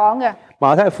太人講嘅。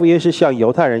馬太福音是向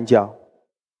猶太人講。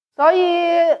所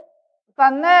以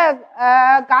神咧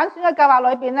揀選嘅計劃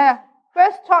裏邊咧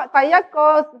 ，first choice 第一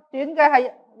個選嘅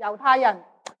係猶太人。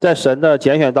在神的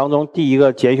揀選當中，第一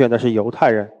個揀選的是猶太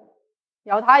人。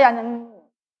猶太人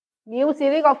藐視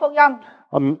呢個福音。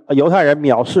猶太人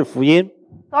藐視福音。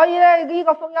所以咧呢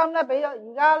個福音咧俾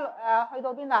而家去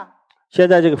到邊啊？現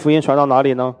在這個福音傳到哪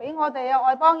裡呢？俾我哋嘅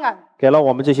外邦人。給了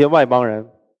我們這些外邦人。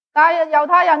但係猶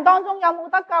太人當中有冇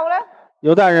得救咧？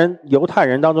猶太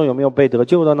人當中有沒有被得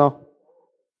救的呢？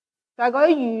就係嗰啲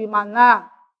漁民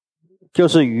啊。就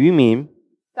是漁民。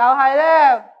就係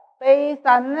咧被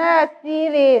神咧試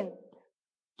煉。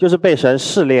就是被神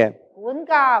試煉。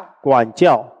管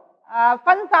教。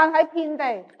分散喺遍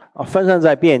地。分散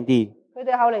在遍地。佢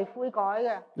哋後嚟悔改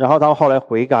嘅。然後他們後來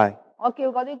悔改。我叫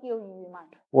嗰啲叫漁民。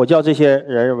我叫這些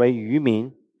人為漁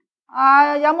民。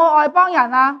有冇外邦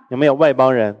人啊？有沒有外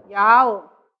邦人？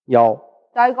有。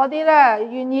就係嗰啲咧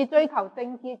願意追求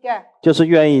聖潔嘅。就是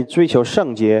願意追求聖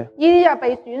潔。呢啲係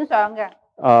被選上嘅。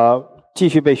繼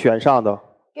續被選上的。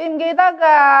記唔記得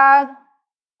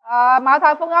馬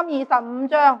太福音25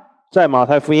章？在馬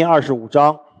太福音25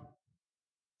章。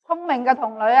聰明嘅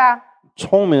童女啊。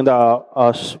聰明的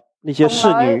那些侍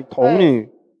女童女。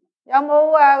有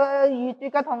冇愚拙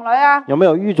嘅童女啊？有沒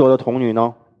有愚拙的童女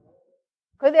呢？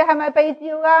佢哋係咪被召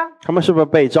啊？他們是不是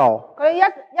被召？佢哋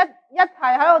一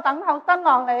齊喺度等候新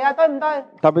郎嚟啊，對唔對？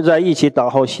他們在一起等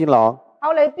候新郎。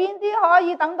後嚟邊啲可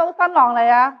以等到新郎嚟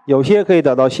啊？有些可以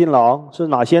等到新郎，是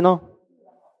哪些呢？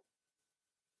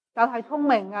就係聰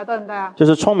明嘅，對唔對啊？就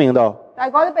是聰明的。就係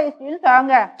嗰啲被選上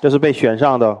嘅。就是被選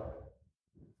上的。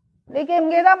你記唔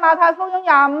記得馬太福音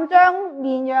25章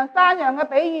綿羊山羊嘅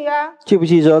比喻啊？記不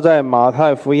記得在馬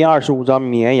太福音25章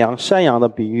綿羊山羊的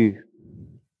比喻？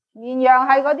綿羊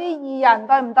係嗰啲義人，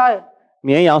對唔對？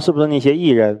綿羊是不是那些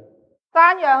義人？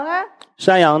山羊呢？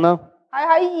山羊呢？係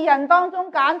喺義人當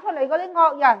中揀出嚟嗰啲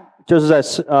惡人。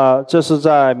這是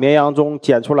在綿羊中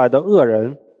揀出來的惡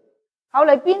人。後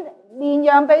嚟綿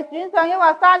羊被選上，抑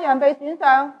或山羊被選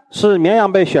上？是綿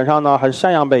羊被選上呢，還是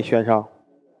山羊被選上？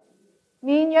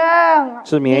綿羊。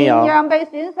是綿羊。綿羊被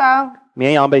選上。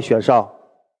綿羊被選上。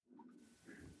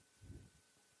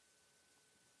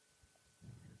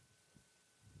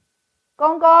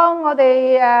剛剛我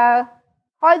哋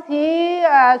開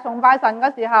始崇拜神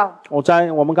嘅時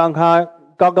候，我們剛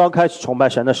剛開始崇拜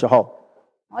神的時候，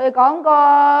我哋講過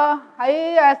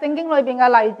喺聖經裏邊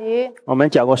嘅例子。我們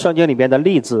講過聖經裏邊的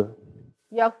例子。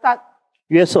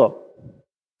約瑟。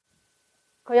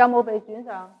佢有冇被選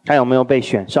上？他有沒有被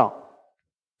選上？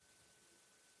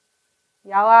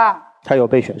有啊。他有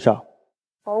被選上。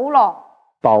保羅。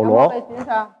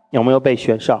有沒有被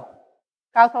選上？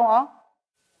告訴我。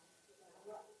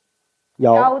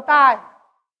有。猶大，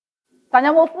神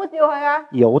有冇呼召佢啊？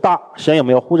猶大，神有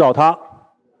沒有呼召他？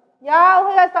有，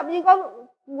佢喺12個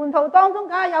門徒當中，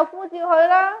梗係有呼召佢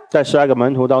啦。在12個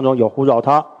門徒當中有呼召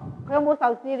他。佢有冇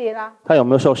受試煉啊？他有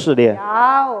沒有受試煉？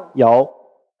有。有。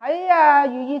喺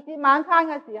逾越節晚餐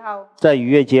嘅時候，在逾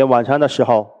越節晚餐的時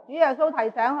候，主耶穌提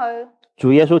醒佢，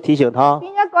主耶穌提醒他，邊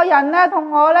一個人咧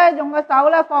同我咧用個手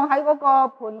咧放喺嗰個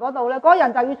盤嗰度咧，嗰個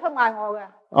人就要出賣我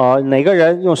嘅。哪個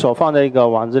人用手放在一個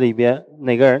碗子裏邊，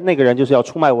那個人就是要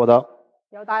出賣我的。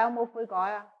猶大有冇悔改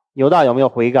啊？猶大有沒有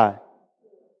悔改？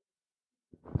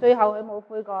最後佢冇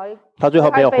悔改。他最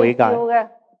後沒有悔改。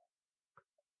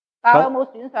但係有冇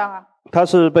選上啊？他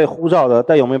是被呼召的，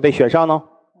但有沒有被選上呢？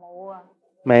冇啊。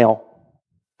沒有。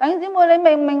弟兄姊妹，你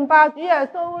明唔明白主耶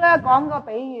穌咧講個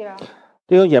比喻啊？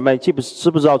弟兄姐妹，知不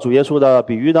知道主耶穌的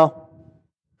比喻呢？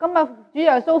今日主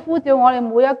耶穌呼召我哋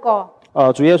每一個。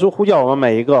主耶穌呼召我們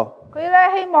每一個。佢咧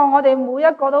希望我哋每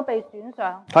一個都被選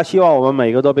上。他希望我們每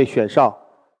一個都被選上。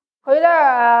佢咧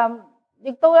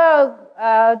亦都咧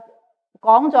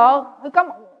講咗，佢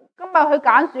今日去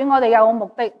揀選我哋有目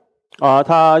的。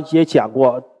他也講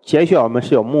過，揀選我們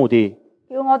是有目的。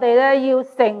叫我哋咧要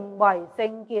成為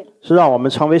聖潔。是讓我們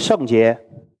成為聖潔。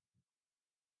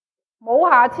冇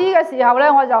瑕疵嘅時候咧，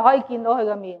我就可以見到佢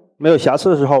嘅面。沒有瑕疵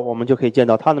的時候，我們就可以見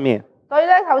到他的面。所以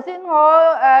咧，頭先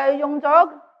我用咗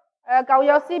舊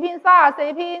約詩篇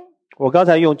34篇。我剛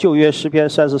才用舊約詩篇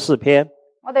34篇。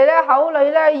我哋咧口裏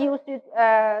咧要說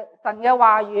神嘅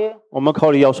話語。我們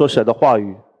口裏要說神的話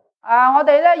語。我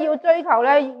哋咧要追求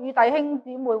咧與弟兄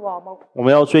姊妹和睦。我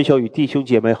們要追求與弟兄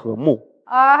姐妹和睦。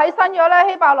喺新約咧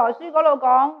希伯來書嗰度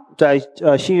講。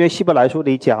在新約希伯來書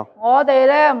裏講。我哋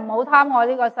咧唔好貪愛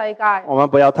呢個世界。我們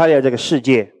不要貪愛這個世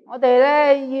界。我哋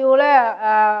咧要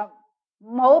咧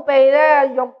唔好被咧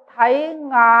肉體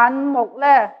眼目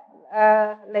咧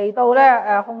嚟到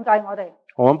咧控制我哋。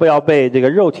我們不要被這個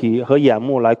肉體和眼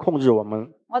目來控制我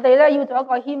們。我哋咧要做一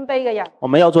個謙卑嘅人。我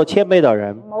們要做謙卑的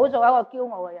人。唔好做一個驕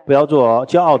傲嘅人。不要做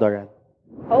驕傲的人。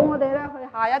好，我哋咧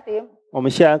去下一點。我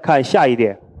們先看下一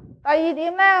點。第二點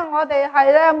咧，我哋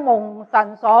係咧蒙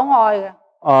神所愛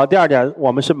嘅。第二點，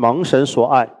我們是蒙神所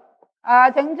愛。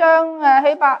請將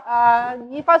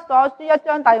以弗所書1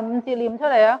章第5節念出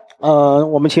嚟啊。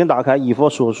我們請打開以弗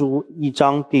所書1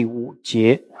章第5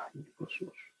節。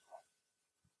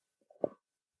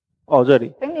這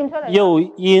裡。請念出嚟。又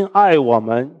因愛我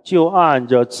們，就按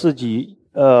着自己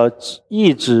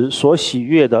意志所喜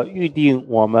悅的，預定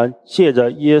我們借着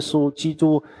耶穌基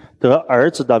督得兒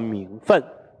子的名分。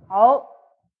好。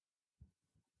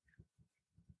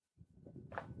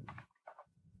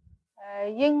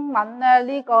英文咧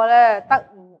呢個咧得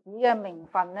兒子嘅名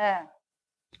分咧。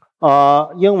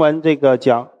英文這個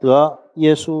講得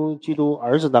耶穌基督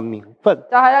兒子的名分。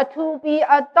就係to be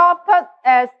adopted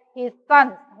as his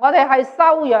son， 我哋係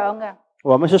收養嘅。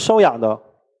我們是收養的。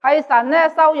係神咧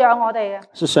收養我哋嘅。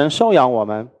是神收養我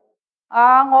們。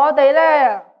我哋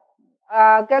咧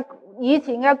嘅以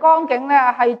前嘅光景咧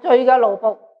係罪嘅奴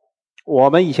僕。我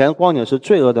們以前的光景是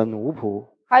罪惡的奴僕。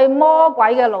係魔鬼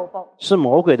嘅奴僕。是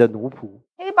魔鬼的奴僕。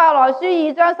希伯來書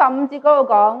2章15節嗰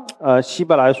度講。希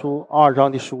伯來書2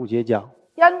章第15節講。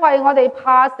因為我哋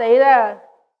怕死咧，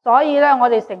所以咧我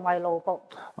哋成為奴僕。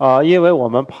因為我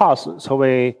們怕死，成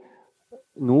為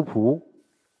奴僕。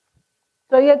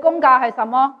罪嘅工價係什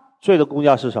麼？罪的工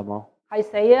價是什麼？係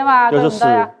死啊嘛，對唔對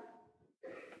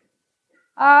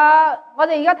啊？我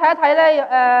哋而家睇一睇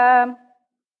咧，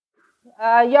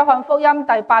約翰福音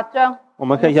第8章，我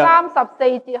們看一下34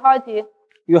節開始。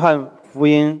約翰福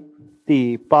音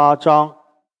第8章，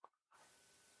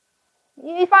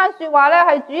呢番說話咧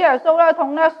係主耶穌咧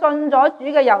同咧信咗主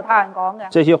嘅猶太人講嘅。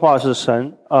這些話是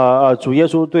主耶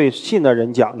穌對信的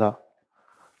人講的。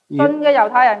信嘅猶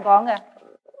太人講嘅。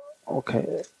OK，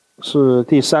 是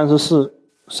第34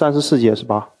節是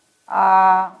吧？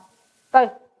對。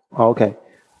OK。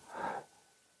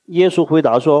耶穌回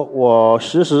答說：我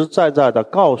實實在在的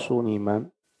告訴你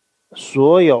們，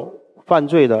所有犯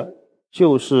罪的，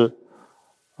就是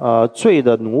罪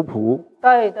的奴僕。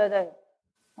對對對，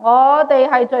我哋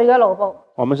係罪嘅奴僕。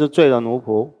我們是罪的奴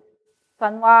僕。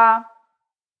神話，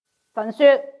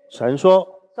神說，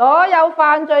所有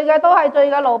犯罪嘅都係罪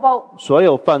嘅奴僕。所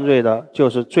有犯罪的，就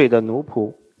是罪的奴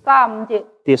僕。35節。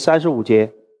第35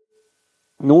節，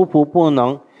奴僕不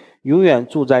能永遠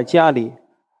住在家裡，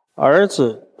兒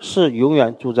子是永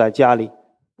遠住在家裡。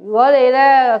如果你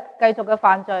咧繼續嘅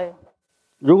犯罪，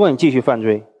如果你繼續犯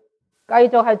罪，繼續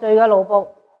係罪嘅奴僕，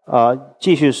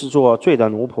繼續是做罪的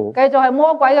奴僕，繼續係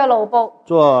魔鬼嘅奴僕，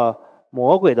做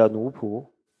魔鬼的奴僕。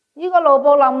呢個奴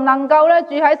僕能唔能夠咧住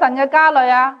喺神嘅家裡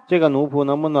啊？這個奴僕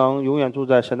能不能永遠住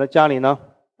在神的家裡呢？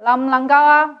能唔能夠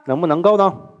啊？能不能夠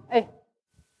呢？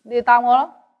你答我咯。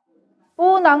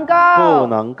不能夠。不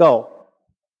能夠。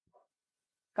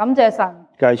感謝神。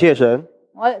感謝神。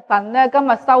神咧今日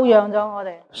收養咗我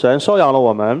哋。神收養了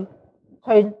我們。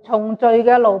從罪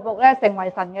嘅奴僕咧成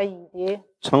為神嘅兒子。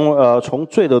從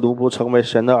罪的奴僕成為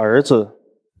神的兒子。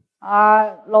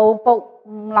奴僕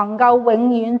唔能夠永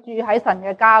遠住喺神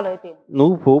嘅家裏邊。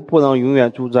奴僕不能永遠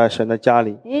住在神的家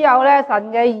裏。只有咧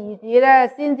神嘅兒子咧，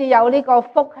先至有呢個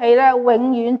福氣咧，永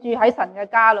遠住喺神嘅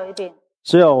家裏邊。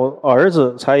只有兒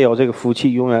子才有這個福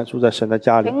氣，永遠住在神的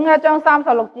家裏。請一章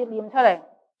36節念出嚟。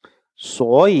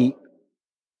所以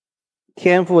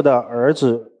天父的兒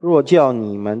子若叫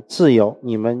你們自由，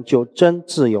你們就真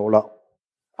自由了。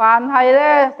凡係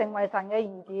咧成為神嘅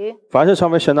兒子，凡是成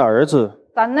為神的兒子，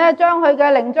神咧將佢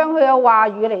嘅靈，將佢嘅話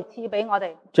語嚟賜俾我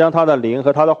哋，將他的靈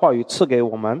和他的話語賜給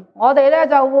我們，我哋咧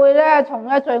就會咧從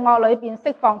咧罪惡裏邊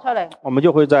釋放出嚟，我們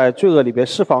就會在罪惡裏邊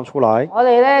釋放出來，我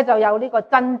哋咧就有呢個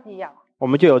真自由，我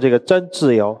們就有這個真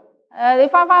自由。你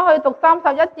翻去讀31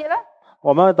節咧，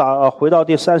我們回到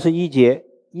第31節，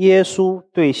耶穌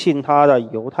對信他的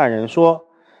猶太人說：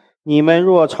你們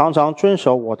若常常遵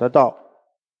守我的道，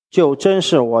就真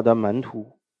是我的門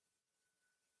徒。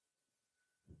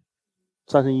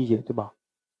31節對吧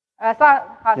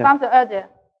？32節。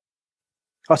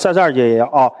32節也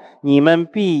要你們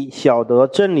必曉得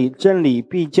真理，真理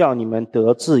必叫你們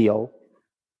得自由。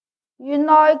原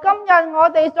來今日我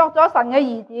哋作咗神嘅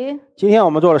兒子。今天我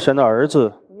們做了神的兒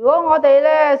子。如果我哋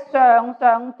咧常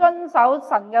常遵守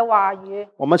神嘅話語，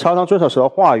我們常常遵守神的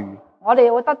話語，我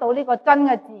哋會得到呢個真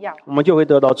嘅自由。我們就會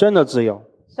得到真的自由。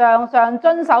常常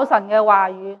遵守神嘅話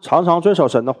語，常常遵守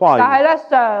神的話語，但係咧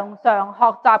常常學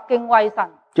習敬畏神，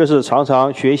就是常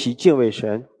常學習敬畏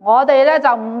神。我哋咧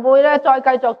就唔會咧再繼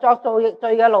續作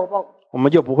罪嘅奴僕，我們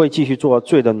就不會繼續做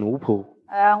罪的奴僕。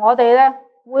我哋咧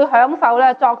會享受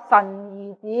咧作神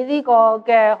兒子呢個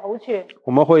嘅好處。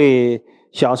我們會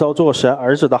享受做神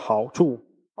兒子的好處。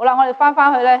好啦，我哋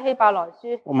翻去咧希伯來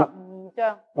書12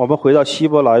章。我們回到希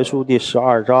伯來書第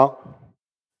12章。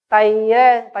第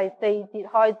4節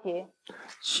開始。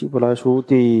希伯來書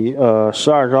第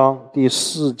12章第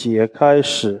4節開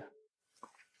始。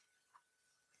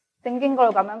聖經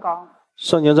嗰度咁樣講。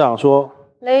聖經這樣說：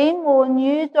你們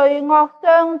與罪惡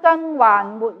相爭，還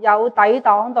沒有抵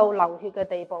擋到流血嘅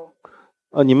地步。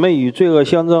你們與罪惡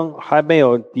相爭，還沒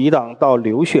有抵擋到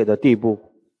流血的地步。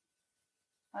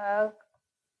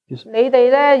你哋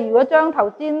咧，如果將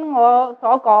頭先我所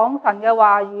講神嘅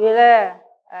話語咧，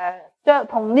將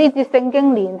同呢節聖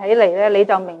經連起嚟咧，你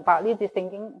就明白呢節聖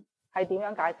經係點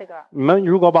樣解釋噶。你們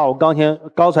如果把我剛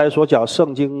才所講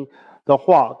聖經的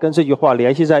話跟這句話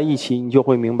聯繫在一起，你就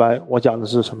會明白我講的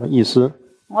是什麼意思。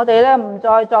我哋咧唔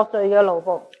再作罪嘅奴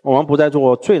僕。我們不再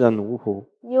做罪的奴僕。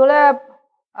要咧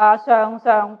常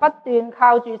常不斷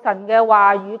靠住神嘅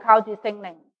話語，靠住聖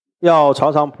靈。要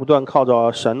常常不斷靠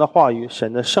着神的話語，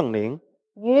神的聖靈，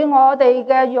與我哋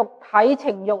嘅肉體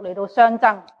情慾嚟到相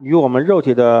爭，與我們肉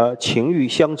體的情慾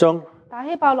相爭。但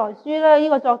希伯來書咧，呢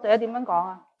個作者點樣講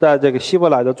啊？在這個希伯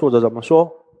來的作者怎麼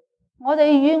說？我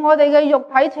哋與我哋嘅肉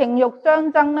體情慾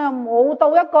相爭咧，冇到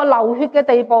一個流血嘅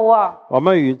地步啊！我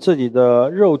們與自己的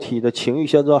肉體的情慾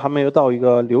相爭，還沒有到一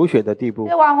個流血的地步。即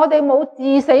係話我哋冇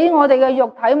治死我哋嘅肉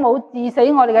體，冇治死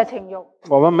我哋嘅情慾。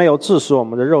我們沒有治死我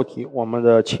們的肉體，我們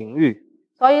的情慾。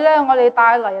所以咧，我哋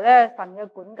帶嚟咧神嘅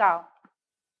管教。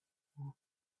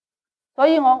所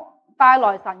以我帶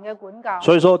來神嘅管教。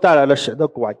所以說帶來了神的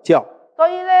管教。所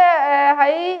以咧，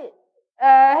喺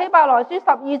希伯來書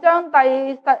12章第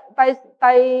5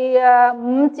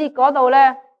節嗰度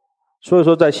咧。所以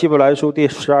說在希伯來書第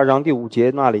12章第5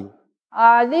節那裡。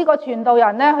呢個傳道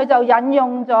人咧，佢就引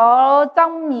用咗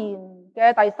箴言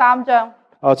嘅第3章。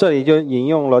這裡就引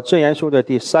用了箴言書的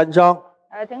第3章。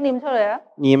請念出嚟啊！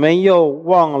你們又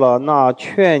忘了那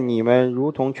勸你們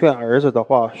如同勸兒子的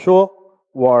話，說：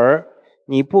我兒，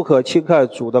你不可輕看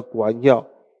主的管教，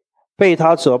被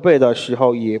他責備的時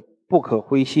候也不可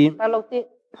灰心。第6節，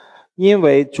因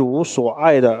為主所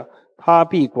愛的，他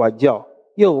必管教，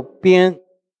又鞭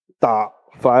打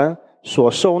凡所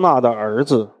收納的兒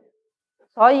子。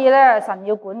所以咧，神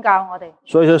要管教我哋。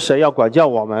所以說神要管教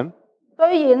我們。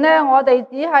雖然咧，我哋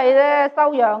只係咧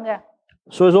收養嘅。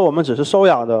所以說我們只是收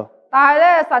養的。但係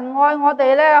咧，神愛我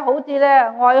哋咧，好似咧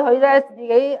愛佢咧自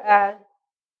己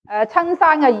親生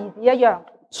嘅兒子一樣。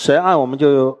神愛我們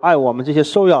就愛我們這些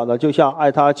收養的，就像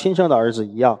愛他親生的兒子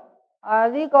一樣。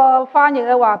呢個翻譯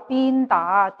咧話鞭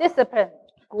打 discipline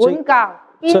管教，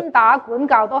鞭打管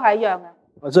教都係一樣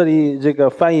嘅。這裡這個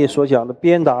翻譯所講的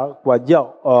鞭打管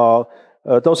教，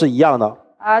都是一樣的。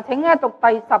請咧讀第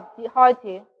10節開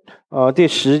始。第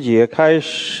10節開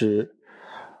始，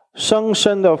生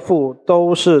身的父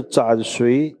都是暂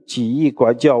随己意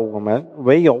管教我们，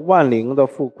唯有万灵的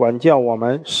父管教我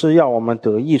们，是要我们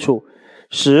得益处，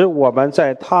使我们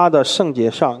在他的聖潔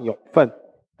上有份。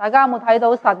大家有冇睇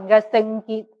到神嘅聖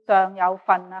潔上有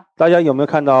份啊？大家有沒有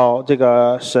看到這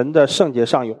個神的聖潔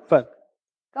上有份？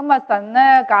今日神咧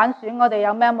揀選我哋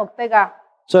有咩目的啊？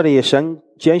這裡神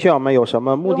揀選我們有什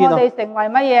麼目的呢？叫我哋成為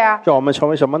乜嘢啊？叫我們成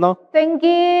為什麼呢？聖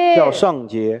潔。叫聖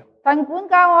潔。神管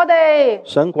教我哋。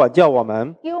神管教我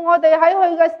們。叫我哋喺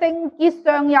佢嘅聖潔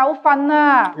上有份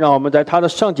啊！讓我們在他的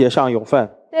聖潔上有份。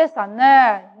即係神咧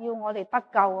要我哋得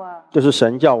救啊！就是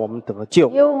神叫我們得救。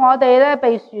要我哋咧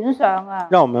被選上啊！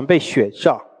讓我們被選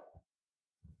上。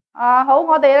好，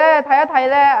我哋咧睇一睇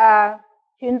咧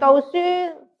傳道書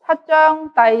7章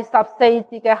第14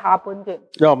節嘅下半段。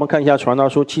讓我們看一下傳道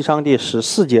書7章第14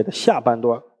節的下半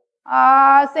段。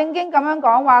聖經咁樣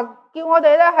講話，叫我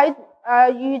哋咧喺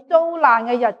遇遭難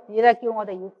嘅日子咧，叫我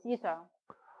哋要思想。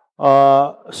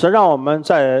神讓我們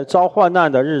在遭患難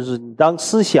的日子，你當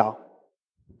思想。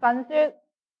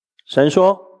神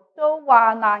說，遭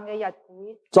患難嘅日子，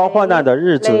遭患難的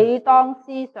日子，你當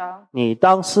思想。你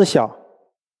當思想。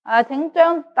請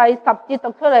將第10節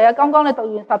讀出嚟啊！剛剛你讀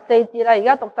完14節啦，而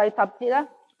家讀第10節啦。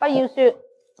不要說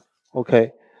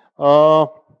 ，OK，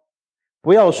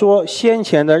不要說先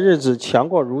前的日子強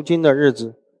過如今的日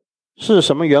子，是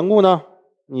什麼緣故呢？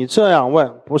你這樣問，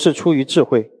不是出於智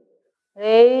慧。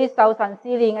你受神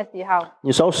試煉嘅時候，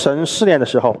你受神試煉的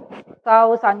時候，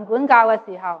受神管教嘅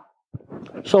時候，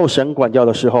受神管教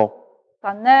的時候，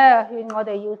神咧勸我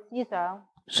哋要思想，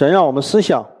神讓我們思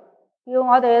想，叫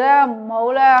我哋咧唔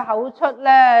好咧口出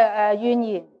咧怨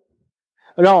言，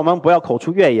讓我們不要口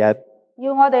出怨言，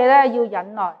要我哋咧要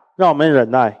忍耐，讓我們忍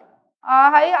耐。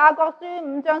喺雅各書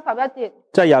5章11節，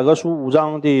在雅各書5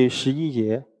章第11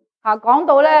節，講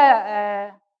到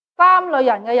咧三類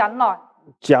人嘅忍耐。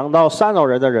講到三種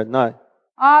人的忍耐。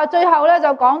最後咧就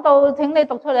講到，請你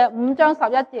讀出嚟5章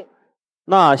11節。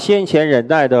那先前忍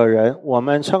耐的人，我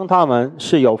們稱他們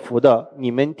是有福的。你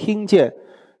們聽見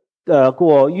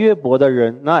過約伯的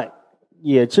忍耐，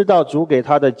也知道主給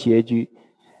他的結局。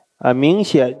明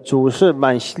顯主是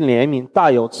滿心憐憫，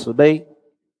大有慈悲。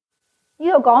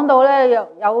呢度講到咧有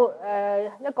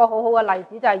一個好好嘅例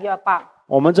子，就係約伯。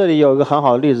我們這裡有一個很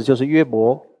好的例子，就是約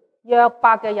伯。約伯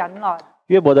嘅忍耐。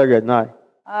約伯的忍耐。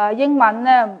英文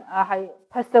咧係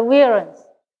perseverance，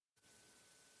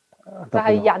 就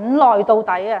係忍耐到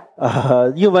底啊。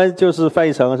英文就是翻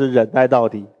譯成是忍耐到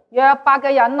底。約伯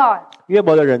嘅忍耐。約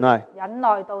伯嘅忍耐。忍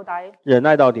耐到底。忍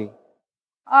耐到底。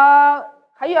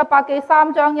喺約伯記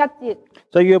3章1節。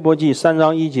在約伯記3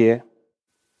章1節。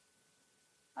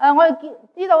我哋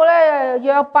知道咧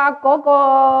約伯嗰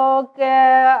個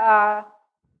嘅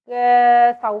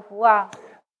受苦啊。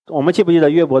我們記不記得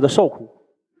約伯的受苦？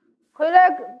佢咧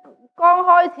剛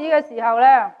開始嘅時候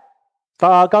咧，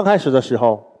他剛開始的時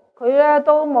候，佢咧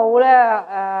都冇咧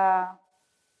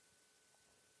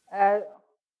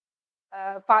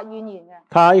發怨言嘅。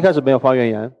他一開始沒有發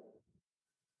怨言。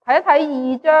睇一睇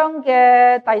2章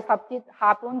嘅第10節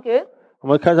下半卷。我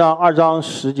們看上2章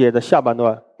10節的下半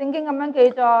段。聖經咁樣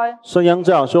記載。聖經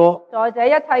這樣說：在這一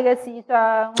切嘅事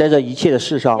上，在這一切的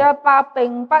事上，約伯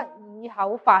並不以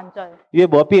口犯罪。約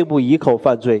伯並不以口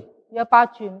犯罪。約伯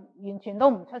完全都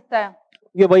唔出聲。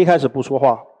約伯一開始不說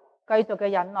話，繼續嘅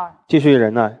忍耐。繼續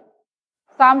忍耐。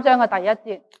3章嘅第1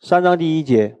節。3章第1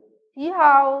節。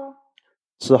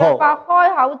此後，約伯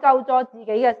開口咒詛自己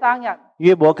嘅生日。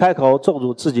約伯開口咒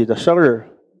詛自己的生日。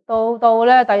到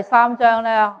咧第3章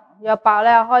咧，約伯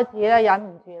咧開始咧忍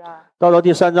唔住啦。到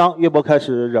第3章，約伯開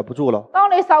始忍不住了。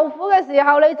當你受苦嘅時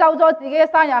候，你咒詛自己嘅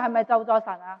生日，係咪咒詛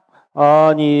神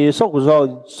啊？你受苦的時候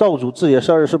咒詛自己的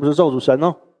生日，是不是咒詛神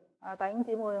呢？弟兄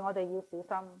姊妹，我哋要小心。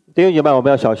弟兄姊妹，我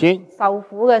們要小心。受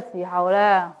苦嘅時候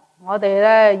咧，我哋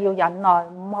咧要忍耐，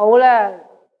唔好咧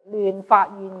亂發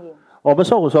怨言。我們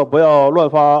受苦的時候不要亂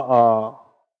發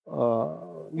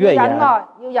怨言。要忍耐，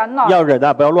要忍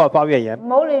耐，不要亂發怨言。唔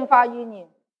好亂發怨言。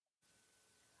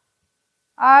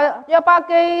約伯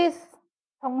記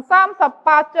從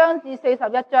38章至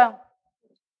41章。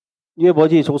約伯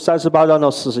記從38章到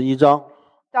41章。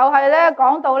就係咧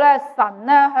講到咧神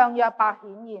咧向約伯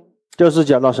顯現。就是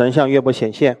講到神向約伯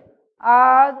顯現。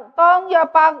當約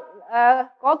伯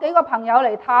嗰幾個朋友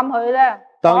嚟探佢咧，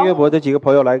當約伯的幾個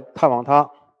朋友來探望他，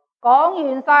講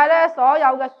完晒咧所有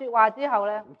嘅說話之後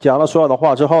咧，講了所有的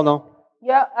話之後呢，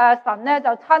神咧就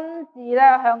親自咧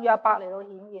向約伯嚟到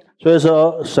顯現。所以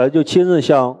說神就親自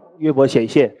向約伯顯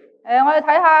現。我哋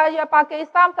睇下約伯記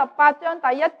38章第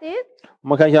1節。我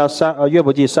們看一下約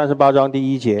伯記38章第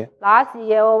1節。那時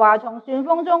耶和華從旋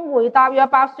風中回答約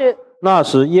伯說：那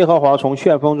時耶和華從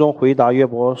旋風中回答約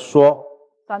伯說：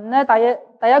神呢第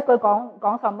一句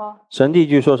講什麼？神第一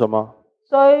句說什麼？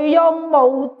誰用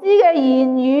無知嘅言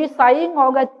語使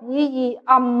我嘅旨意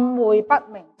暗晦不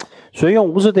明？誰用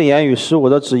無知的言語使我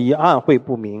的旨意暗晦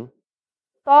不明？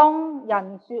當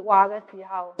人說話嘅時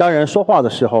候，當人說話的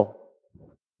時候，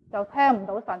就聽唔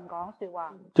到神講說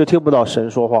話，就聽不到神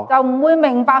說話，就唔會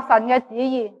明白神嘅旨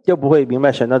意，就不會明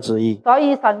白神的旨意。所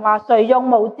以神話誰用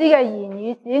無知嘅言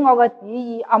語使我嘅旨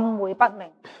意暗晦不明？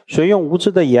誰用無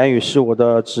知的言語使我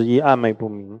的旨意暗昧不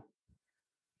明？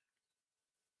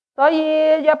所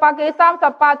以約伯記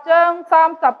38章、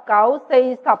39、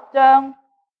40章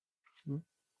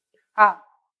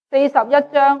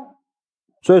41章。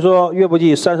所以說約伯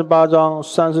記38章、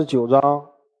39章、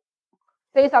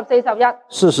40、41、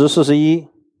40、41，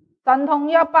神同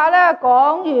約伯咧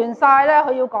講完晒咧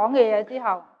佢要講嘅嘢之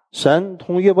後，神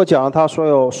同約伯講了他所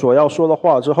要說的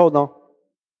話之後呢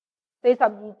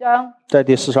42章，在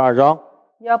第42章，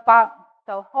約伯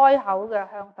就開口嘅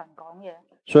向神講嘢。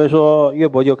所以說約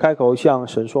伯就開口向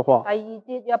神說話。第二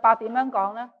節約伯點樣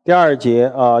講呢？第二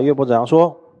節約伯怎樣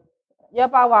說？約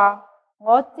伯話：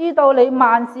我知道你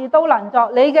萬事都能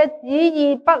作，你嘅旨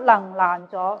意不能攔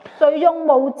阻。誰用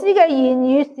無知嘅言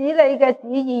語使你嘅旨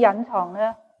意隱藏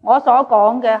呢？我所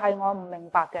講嘅係我唔明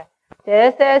白嘅，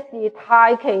這些事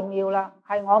太奇妙啦，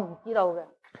係我唔知道嘅。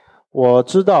我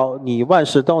知道你萬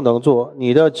事都能做，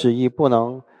你的旨意不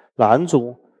能攔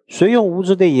阻。誰用無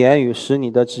知的言語使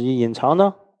你的旨意隱藏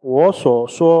呢？我所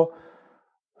說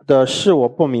的是我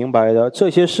不明白的，這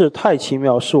些事太奇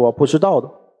妙，是我不知道的。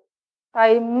第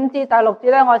5節、第6節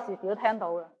咧，我時時都聽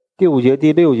到嘅。第5節、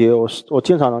第6節，我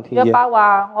經常能聽見。約伯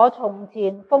話：我從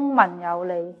前風聞有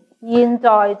你，現在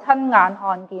親眼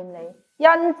看見你，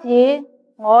因此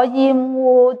我厭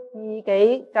惡自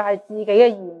己，就係自己嘅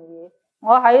言語。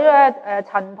我喺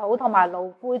塵土同埋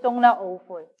爐灰中咧懊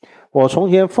悔。我從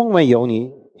前風聞有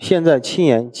你，現在親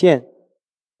眼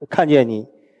看見你，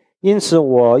因此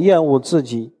我厭惡自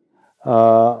己。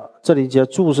這裡就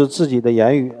注釋自己的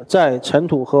言語，在塵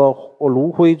土和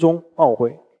爐灰中懊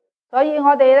悔。所以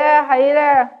我哋咧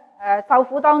喺受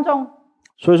苦當中。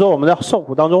所以說我們在受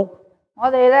苦當中，我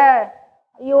哋咧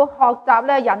要學習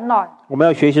咧忍耐。我們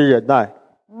要學習忍耐，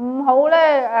唔好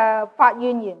咧發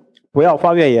怨言。不要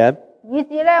發怨言。以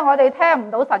致咧我哋聽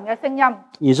唔到神嘅聲音。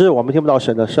以致我們聽不到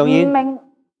神的聲音。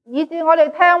以致我哋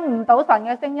聽唔到神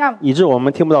嘅聲音。以致我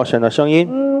們聽不到神的聲音。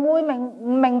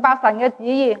唔明白神嘅旨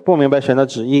意。不明白神的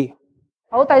旨意。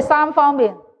好，第3方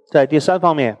面。在第3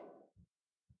方面。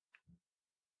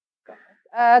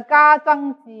加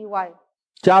增智慧。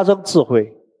加增智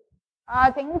慧。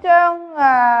請將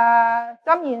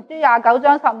箴言書29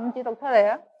章15節讀出嚟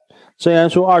啊。箴言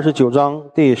書29章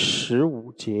第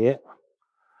15節。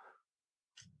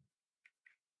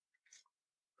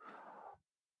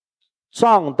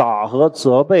杖打和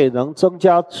責備能增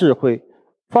加智慧，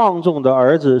放縱的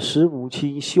兒子使母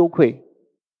親羞愧。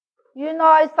原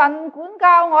來神管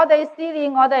教我哋，試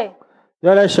煉我哋。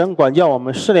原來神管教我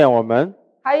們，試煉我們，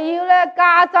係要咧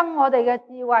加增我哋嘅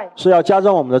智慧。是要加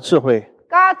增我們的智慧，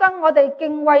加增我哋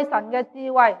敬畏神嘅智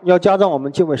慧。要加增我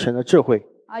們敬畏神的智慧。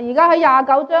而家喺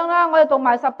29章啦，我哋讀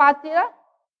埋18節啦。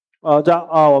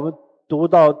我們讀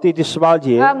到第18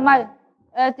節。唔係。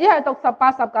只係讀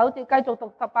18、19節，繼續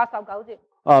讀18、19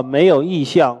節。沒有異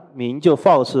象，民就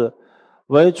放肆；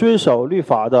唯遵守律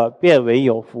法的，便為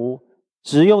有福。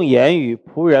只用言語，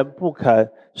僕人不肯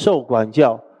受管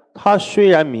教。他雖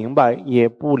然明白，也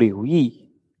不留意。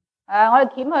我哋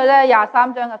撿去咧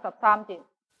23章嘅13節。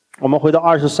我們回到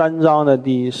23章的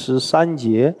第13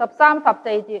節。13、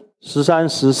14節。13、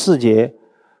14節，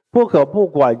不可不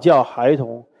管教孩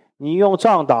童，你用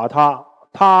杖打他，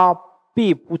他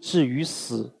必不至於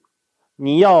死。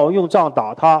你要用杖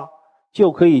打他，就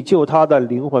可以救他的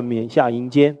靈魂免下陰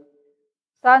間。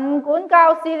神管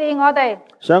教試煉我哋，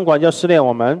神管教試煉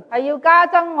我們，係要加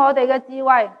增我哋嘅智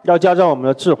慧，要加增我們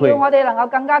的智慧，要我哋能夠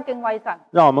更加敬畏神，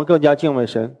讓我們更加敬畏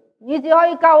神，以致可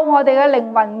以救我哋嘅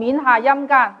靈魂免下陰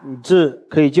間，以致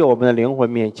可以救我們的靈魂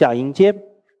免下陰間。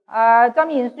箴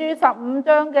言書15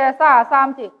章嘅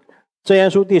33節。箴言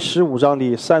書第15章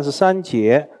第33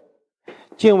節。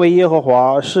敬畏耶和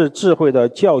華是智慧的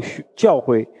教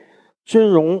誨，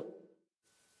尊榮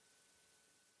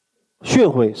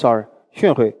訓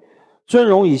誨，尊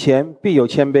榮以前必有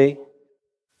謙卑。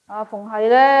逢係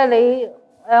咧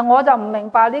我就唔明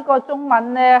白呢個中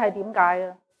文咧係點解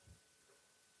嘅。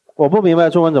我不明白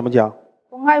中文怎麼講。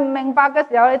逢係唔明白嘅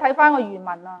時候，你睇翻個原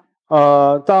文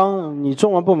啊。當你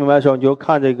中文不明白嘅時候，你就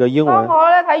看這個英文。當我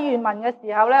咧睇原文嘅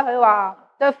時候咧，佢話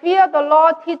The fear of the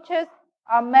Lord teaches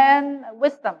a man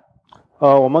wisdom。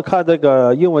我們看這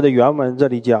個英文的原文，這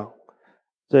裡講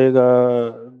这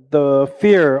个 The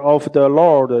fear of the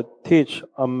Lord teach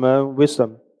a man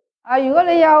wisdom。如果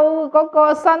你有嗰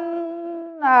個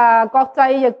新國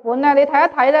際譯本咧，你睇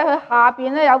一睇咧，佢下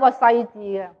邊咧有個細字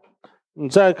嘅。你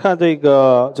再看這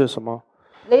個，這是什麼？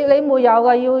你沒有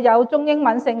嘅，要有中英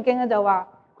文聖經咧就話。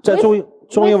在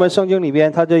中英文聖經裏邊，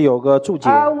它就有個注解。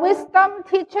Wisdom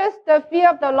teaches the fear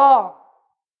of the Lord，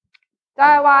 就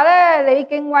係話咧，你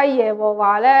敬畏耶和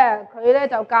華咧，佢咧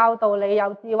就教導你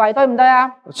有智慧，對唔對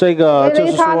啊？這個就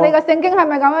是說，你睇你嘅聖經係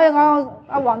咪咁樣講？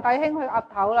阿黃弟兄去岌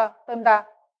頭啦，對唔對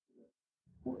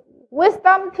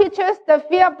？Wisdom teaches the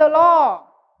fear of the Lord，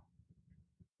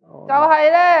 就係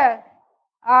咧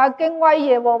敬畏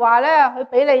耶和華咧，佢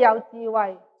俾你有智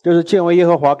慧。就是敬畏耶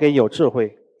和華給有智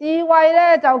慧。智慧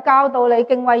咧就教導你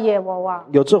敬畏耶和華。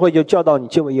有智慧就教導你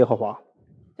敬畏耶和華。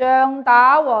杖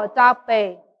打和責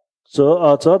備。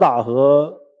責打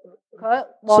和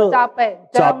責備。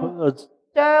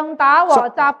杖打和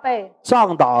責備。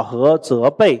杖打和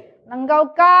責備。能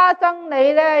夠加增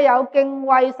你咧有敬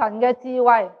畏神嘅智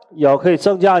慧。有可以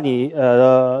增加你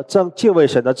敬畏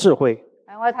神的智慧。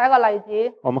我哋睇個例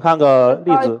子。我們看個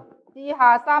例子。志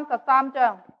下33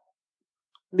章。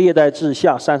歷代志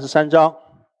下33章。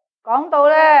講到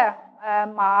咧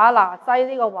馬拿西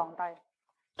呢個皇帝。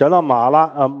講到馬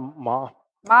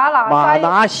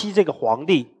拿西這個皇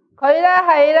帝。佢咧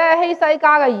係咧希西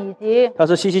家嘅兒子。他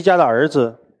是希西家的兒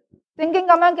子。聖經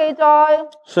咁樣記載。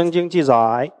聖經記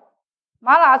載。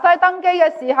馬拿西登基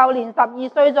嘅時候年12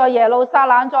歲，在耶路撒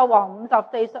冷作王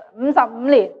55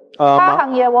年。他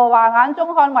行耶和華眼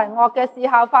中看為惡嘅事，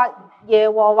效法耶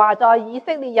和華在以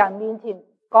色列人面前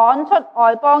趕出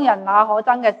外邦人那可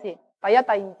憎嘅事。第一、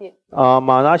第二節。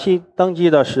馬拿西登基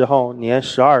的時候年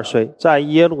12歲，在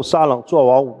耶路撒冷作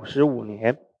王55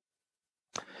年。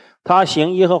他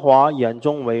行耶和華眼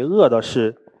中為惡的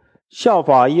事，效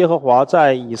法耶和華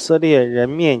在以色列人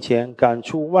面前趕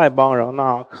出外邦人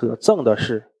那可憎的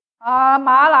事。馬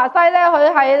拿西咧，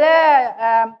佢係咧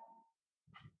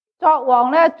作王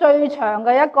咧最長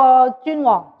嘅一個君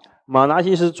王。馬拿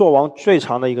西是作王最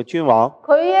長的一個君王。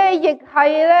佢咧亦係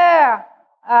咧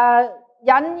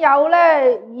引誘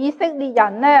咧以色列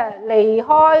人咧離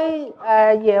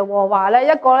開耶和華咧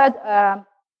一個咧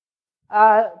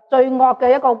最惡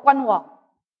嘅一個君王。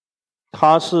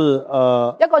他是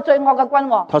一個最惡嘅君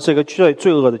王。他是一個最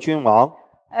惡的君王。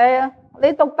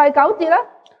你讀第9節啦。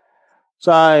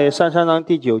在33章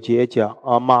第9節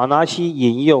講馬拿西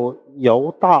引誘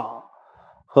猶大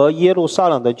和耶路撒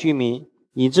冷的居民，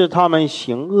以致他們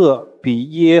行惡，比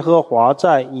耶和華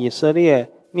在以色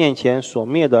列面前所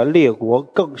滅的列國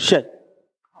更甚。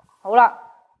好啦，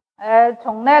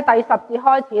從咧第10節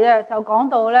開始咧，就講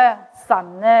到咧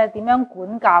神咧點樣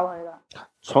管教佢啦。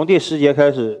從第10節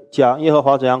開始講耶和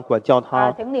華怎樣管教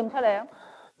他。請念出嚟啊！剛剛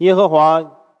耶和華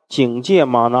警戒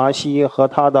馬拿西和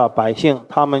他的百姓，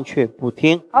他們卻不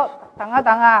聽。好，等一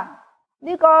等啊！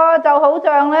呢個就好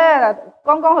像咧，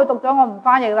剛剛佢讀咗，我唔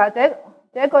翻譯啦。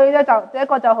這句咧就這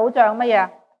個就好像乜嘢？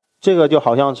這個就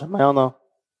好像什麼樣呢？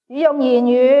只用言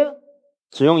語。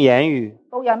只用言語。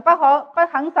僕人不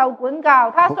肯受管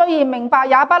教，他雖然明白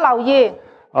也不留意。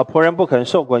僕人不肯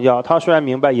受管教，他雖然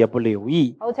明白也不留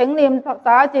意。好，請念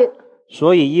11節。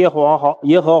所以耶和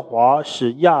華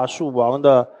使亞述王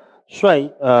的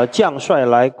將帥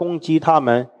來攻擊他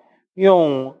們，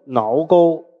用撓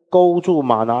勾住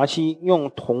馬拿西，用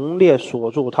銅鏈鎖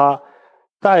住他，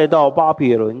帶到巴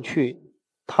比倫去。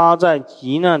他在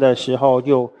極難的時候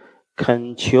就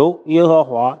懇求耶和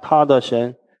華他的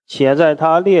神，且在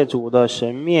他列祖的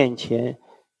神面前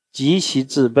極其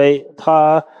自卑。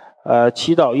他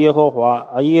祈禱耶和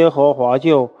華，耶和華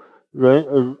就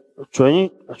准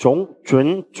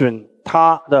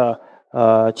他的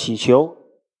祈求，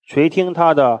垂聽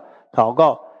他的禱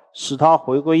告，使他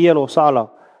回歸耶路撒冷，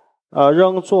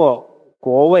仍做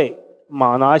國位。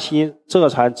馬拿西這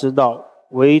才知道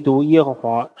唯獨耶和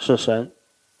華是神。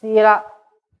是啦，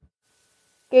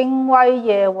敬畏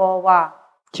耶和華。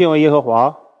敬畏耶和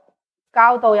華，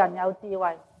教導人有智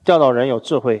慧。教導人有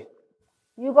智慧。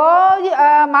如果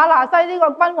馬拿西呢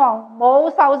個君王冇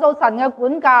受到神嘅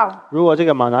管教，如果這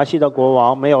個馬拿西的國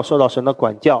王沒有受到神的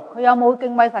管教，佢有冇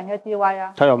敬畏神嘅智慧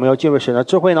啊？他有沒有敬畏神的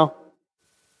智慧呢？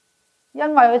因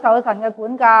為佢受到神嘅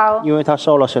管教，因為他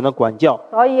受了神的管教，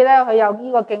所以咧佢有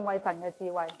呢個敬畏神嘅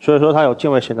智慧。所以說他有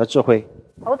敬畏神的智慧。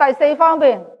好，第4方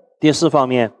面。第4方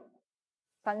面，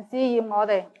神試驗我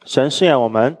哋。神試驗我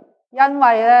們，因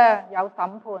為咧有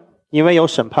審判。因為有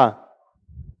審判。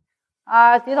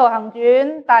使徒行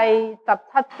傳第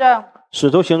17章。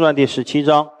使徒行傳第17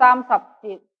章。30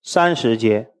節。30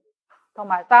節。同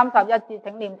埋31節，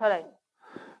請念出嚟。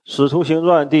使徒行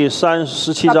傳第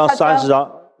17章30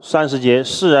 30節，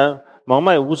世人蒙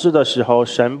昧無知的時候，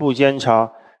神不監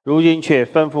察，如今卻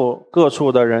吩咐各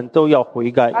處的人都要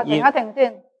悔改。停一停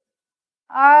先。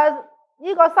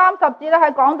呢個30節咧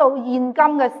係講到現今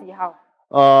嘅時候。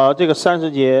這個30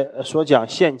節所講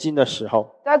現今的時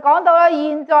候，就係講到咧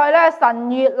現在咧神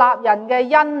悅納人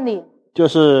嘅恩年，就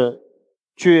是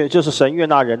神悅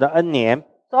納人的恩年。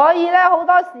所以咧好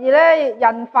多時咧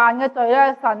人犯嘅罪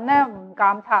咧，神咧唔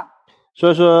監察。所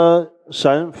以說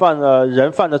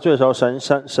人犯的罪的時候，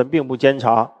神並不監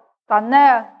察。神咧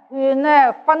勸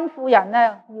咧吩咐人咧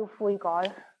要悔改。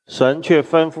神卻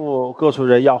吩咐各處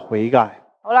人要悔改。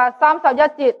好啦，31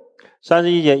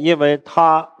節，因為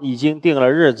他已經定了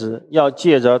日子，要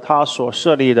借着他所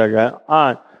設立的人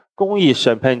按公義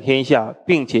審判天下，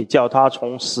並且叫他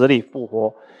從死裏復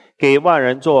活，給萬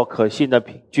人做可信的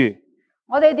憑據。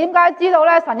我哋點解知道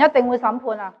咧神一定會審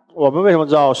判啊？我們為什麼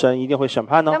知道神一定會審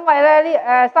判呢？因為咧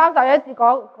31節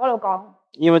嗰度講，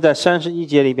因為在31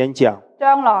節裏邊講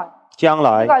將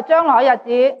來，呢個係將來日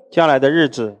子，將來的日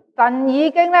子，神已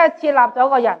經咧設立咗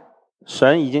個人，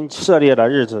神已經設立了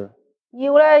日子，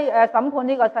要咧審判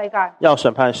呢個世界，要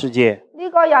審判世界。呢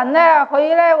個人咧佢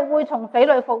咧會從死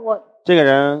裏復活，這個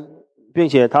人並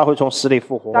且他會從死裏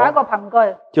復活，就係一個憑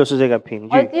據，就是這個憑據。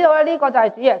我哋知道咧呢個就係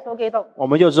主耶穌基督，我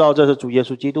們就知道這是主耶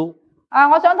穌基督。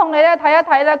我想同你咧睇一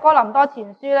睇咧哥林多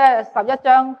前書咧11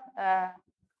章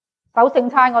守聖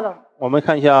餐嗰度。我們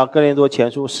看一下哥林多前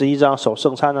書11章守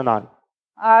聖餐的那裏。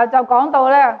就講到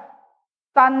咧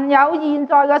神有現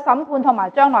在嘅審判同埋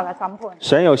將來嘅審判。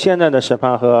神有現在的審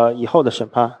判和以後的審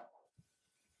判。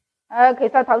其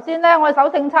實頭先咧我哋守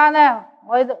聖餐咧，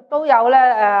我哋都有咧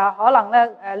可能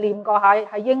咧念過下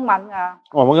係英文噶。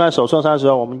我們剛才守聖餐嘅時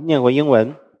候，我們念過英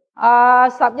文。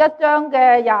11章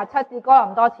嘅27節哥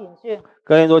林多前書。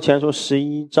哥林多前書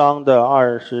11章的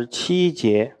27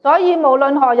節。所以無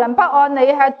論何人不按理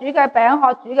吃主嘅餅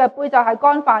喝主嘅杯，就係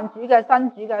干犯主嘅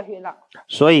身主嘅血啦。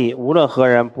所以無論何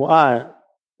人不按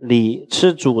理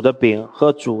吃主的餅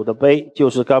喝主的杯，就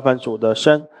是干犯主的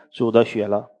身主的血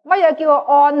了。乜嘢叫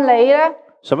按理呢？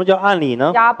什麼叫按理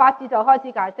呢？28節就開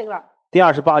始解釋啦。第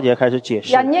28節開始解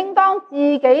釋。人應當自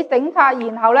己省察，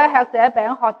然後咧吃這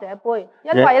餅喝這杯，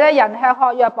因為咧人吃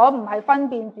喝若果唔係分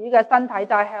辨主嘅身體，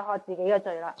就係吃喝自己嘅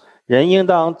罪啦。人應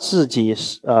當自己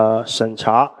審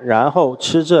查，然後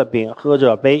吃這餅喝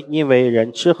這杯，因為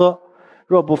人吃喝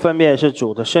若不分辨是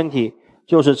主的身體，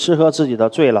就是吃喝自己的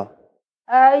罪了。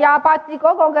28節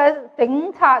嗰個嘅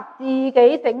省察，自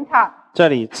己省察。這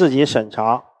裡自己審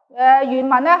查。原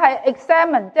文咧係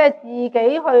examine， 即係自己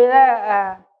去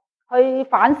咧去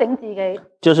反省自己，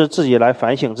就是自己來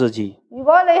反省自己。如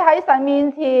果你喺神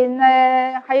面前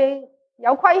係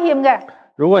有虧欠嘅，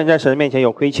如果你在神面前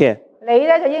有虧欠，你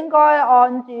咧就應該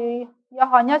按住約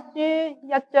翰一書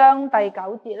1章第9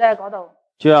節咧嗰度，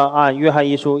就要按約翰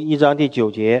一書1章第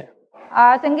9節。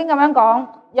聖經咁樣講，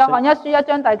約翰一書1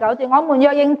章第9節，我們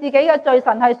若認自己嘅罪，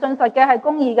神係信實嘅，係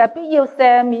公義嘅，必要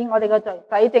赦免我哋嘅罪，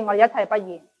洗淨我哋一切不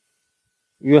義。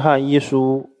約翰一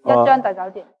書1章第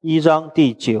9節，1章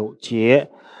第9節，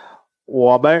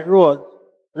我們若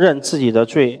認自己的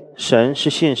罪，神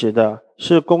是信實的，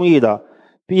是公義的，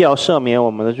必要赦免我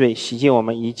們的罪，洗淨我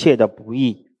們一切的不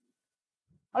義。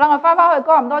好啦，我翻去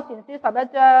哥林多前書11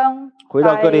章，回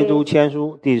到哥林多前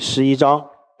書第11章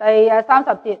第30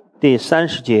節。第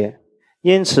30節，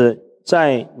因此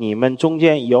在你們中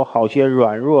間有好些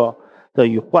軟弱的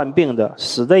與患病的，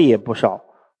死的也不少。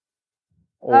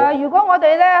如果我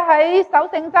哋咧喺守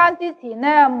聖餐之前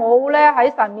咧，冇咧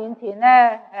喺神面前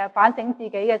咧反省自己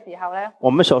嘅時候咧，我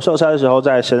們守聖餐嘅時候，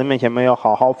在神面前沒有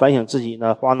好好反省自己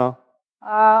的話呢？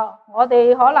我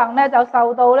哋可能咧就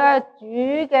受到咧主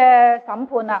嘅審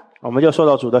判啦。我們就受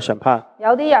到主的審判。有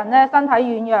啲人咧身體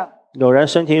軟弱，有人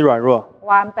身體軟弱，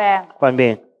患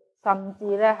病，甚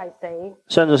至咧係死，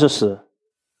甚至是死。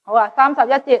好啊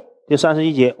，31節。第31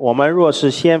節，我們若是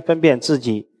先分辨自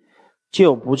己，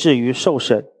就不至於受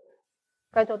審。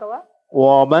繼續讀啊。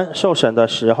我們受審的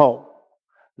時候，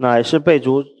乃是被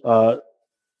主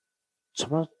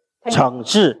懲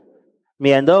治，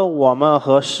免得我們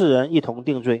和世人一同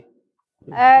定罪。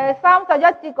31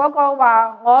節嗰個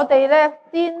話，我哋咧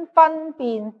先分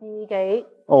辨自己。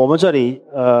我們這裡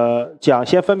講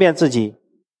先分辨自己。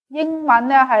英文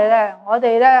咧係咧，我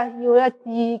哋咧要咧自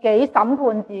己審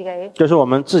判自己。就是我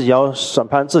們自己要審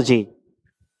判自己。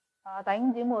弟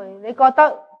兄姊妹，你覺得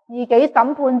自己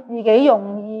審判自己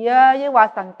容易啊，抑或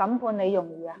神審判你容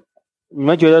易啊？你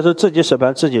們覺得是自己審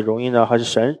判自己容易呢，還是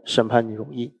神審判你容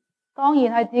易？當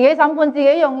然係自己審判自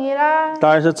己容易啦。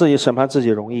當然是自己審判自己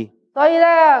容易。所以咧，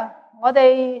我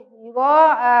哋如果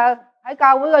喺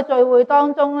教會嘅聚會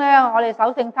當中咧，我哋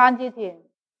守聖餐之前，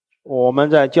我们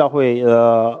在教会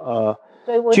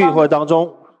聚會當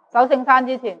中，守聖餐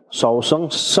之前，守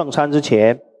聖餐之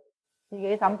前，自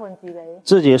己審判自己，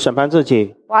自己審判自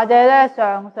己，或者咧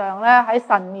常常咧喺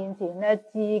神面前咧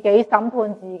自己審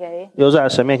判自己。又在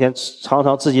神面前常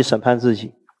常自己審判自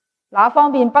己。哪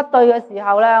方面不對嘅時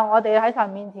候咧，我哋喺神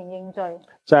面前認罪。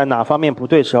在哪方面不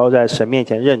對時候，在神面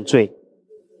前認罪。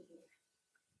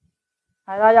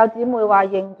係啦，有姊妹話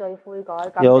認罪悔改，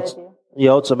感謝主。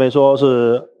有姊妹說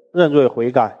是認罪悔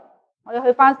改。我哋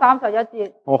去翻31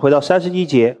節。我回到31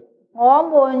節。我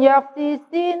們若是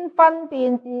先分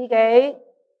辨自己，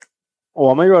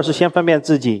我們若是先分辨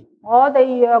自己，我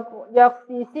哋若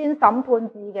是先審判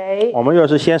自己，我們若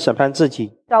是先審判自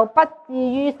己，就不至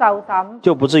於受審，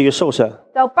就不至於受審，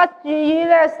就不至於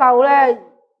咧受咧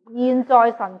現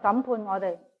在神審判我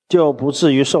哋，就不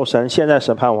至於受審現在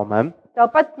審判我們，就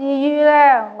不至於咧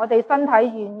我哋身體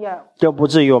軟弱，就不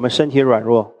至於我們身體軟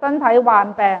弱，身體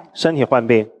患病，身體患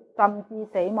病，甚至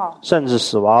死亡，甚至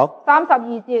死亡。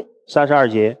32節。32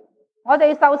節。我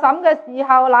哋受審嘅時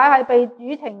候，乃係被主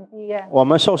懲治嘅。我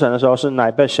們受審的時候是乃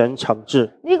被神懲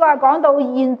治。呢個係講到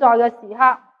現在嘅時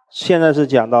刻。現在是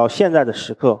講到現在的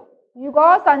時刻。如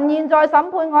果神現在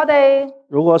審判我哋，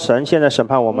如果神現在審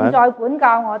判我們，現在管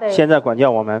教我哋，現在管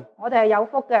教我們，我哋係有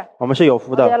福嘅。我們是有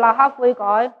福的。我哋立刻悔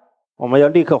改。我們要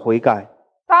立刻悔改。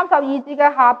32節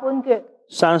嘅下半節。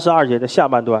32節的下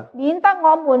半段，免得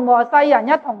我們和世人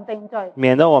一同定罪，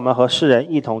免得我們和世人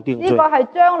一同定罪。呢個係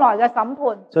將來嘅審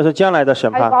判，這是將來的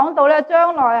審判。係講到咧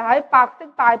將來喺白色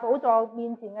大寶座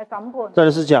面前嘅審判。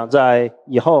這是講在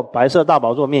以後白色大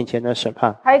寶座面前的審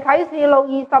判。係啟示錄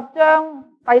20章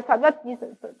第11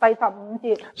至第15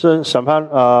節。是審判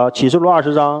啟示錄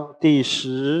20章第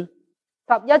11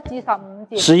至15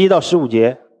節。11到15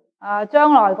節。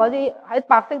將來嗰啲喺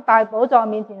白色大寶座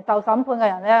面前受審判嘅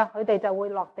人咧，佢哋就會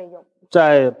落地獄。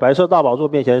在白色大寶座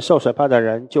面前受審判的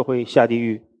人就會下地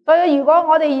獄。所以如果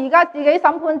我哋而家自己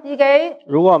審判自己，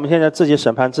如果我們現在自己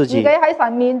審判自己，自己喺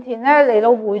神面前咧嚟到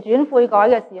回轉悔改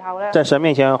嘅時候咧，在神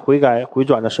面前悔改回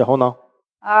轉的時候呢，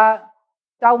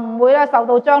就唔會咧受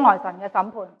到將來神嘅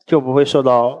審判，就不會受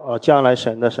到將來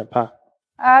神的審判。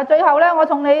最後咧，我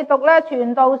同你讀咧《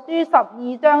傳道書》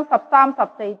12章13、14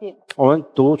節。我們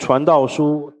讀《傳道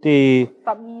書》第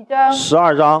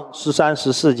12章13、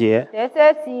14節。這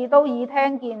些事都已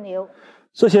聽見了。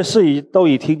這些事都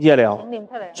已聽見了。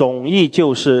總意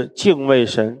就是敬畏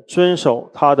神，遵守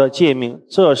他的誡命，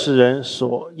這是人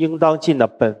所應當盡的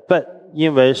本分。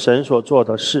因為神所做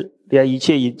的事，連一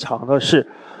切隱藏的事，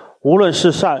無論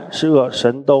是善是惡，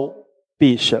神都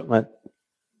必審問。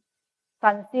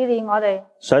神試煉我哋，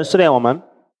神試煉我們，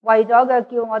為咗嘅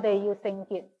叫我哋要聖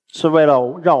潔，是為了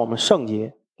讓我們聖潔，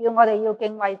叫我哋要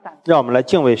敬畏神，讓我們來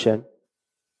敬畏神。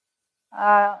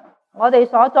我哋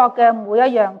所作嘅每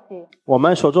一樣事，我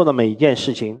們所做的每一件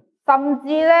事情，甚至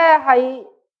咧係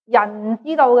人唔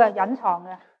知道嘅隱藏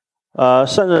嘅，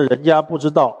甚至人家不知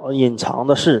道隱藏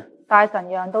的事，但神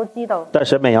樣都知道，但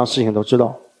神每樣事情都知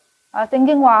道。聖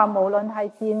經話無論係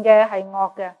善嘅係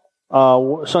惡嘅。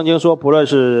聖經說不論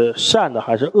是善的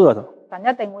還是惡的，神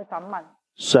一定會審問。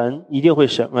神一定會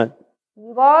審問。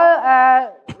如果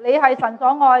你係神所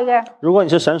愛嘅，如果你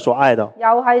是神所愛的，又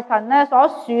係神咧所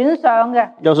選上嘅，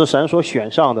又是神所選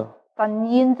上的，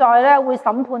神現在咧會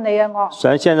審判你嘅惡。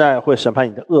神現在會審判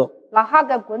你的惡，立刻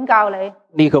嘅管教你，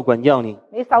立刻管教你。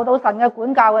你受到神嘅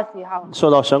管教嘅時候，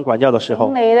受到神管教的時候，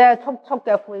請你咧速速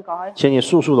嘅悔改，請你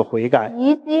速速的悔改，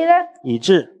以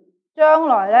致將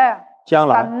來咧。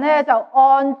神咧就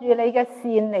按住你嘅善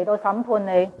嚟到審判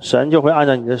你，神就會按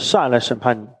照你的善來審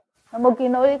判你。有冇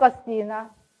見到呢個善啊？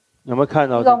有冇看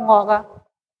到呢個惡啊？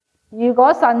如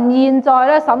果神現在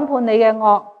咧審判你嘅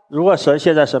惡，如果神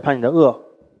現在審判你的惡，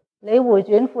你回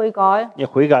轉悔改，你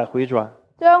悔改回轉，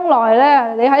將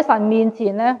來咧你喺神面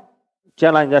前咧，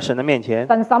將來你在神的面前，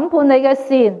神審判你嘅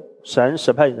善，神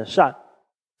審判你的善，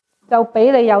就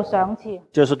俾你有賞賜，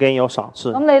就是給你有賞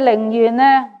賜。咁你寧願咧？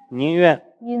寧願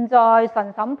現在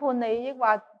神審判你，抑或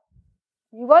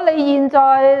如果你現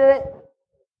在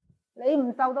你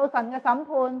唔受到神嘅審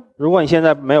判，如果你現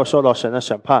在沒有受到神的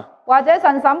審判，或者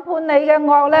神審判你嘅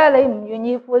惡咧，你唔願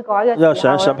意悔改嘅時候，讓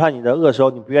神審判你的惡的時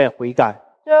候，你不願意悔改，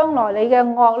將來你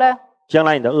嘅惡咧，將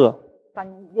來你的惡，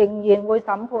神仍然會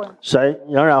審判，神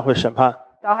仍然會審判，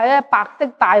就喺白色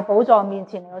大寶座面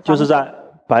前嚟審判，就是在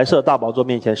白色大寶座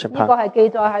面前審判。呢個係記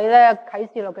載喺咧啟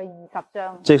示錄嘅20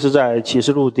章。這是在啟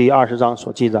示錄第20章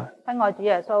所記載。親愛主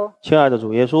耶穌，親愛的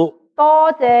主耶穌，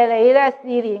多謝你咧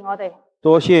試煉我哋，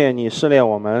多謝你試煉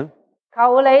我們，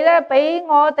求你咧俾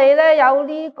我哋咧有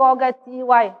呢個嘅智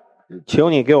慧，求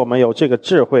你給我們有這個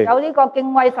智慧，有呢個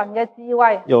敬畏神嘅智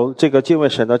慧，有這個敬畏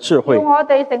神的智慧，叫我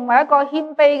哋成為一個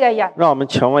謙卑嘅人，讓我們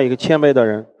成為一個謙卑的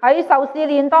人，喺受試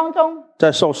煉當中，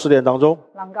在受試煉當中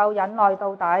能夠忍耐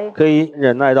到底，可以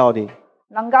忍耐到底，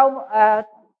能夠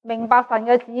明白神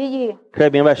嘅旨意，可以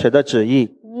明白神的旨意，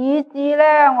以致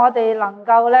咧我哋能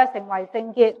夠咧成為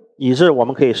聖潔，以致我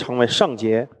們可以成為聖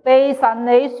潔，被神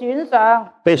你選上，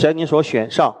被神你所選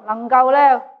上，能夠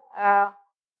咧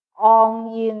昂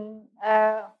然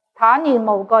坦然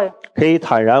無懼，可以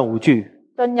坦然無懼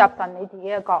進入神你自己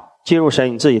嘅國，進入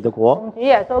神你自己的國。奉主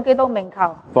耶穌基督名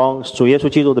求，奉主耶穌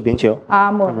基督的名求，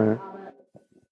阿門。阿門。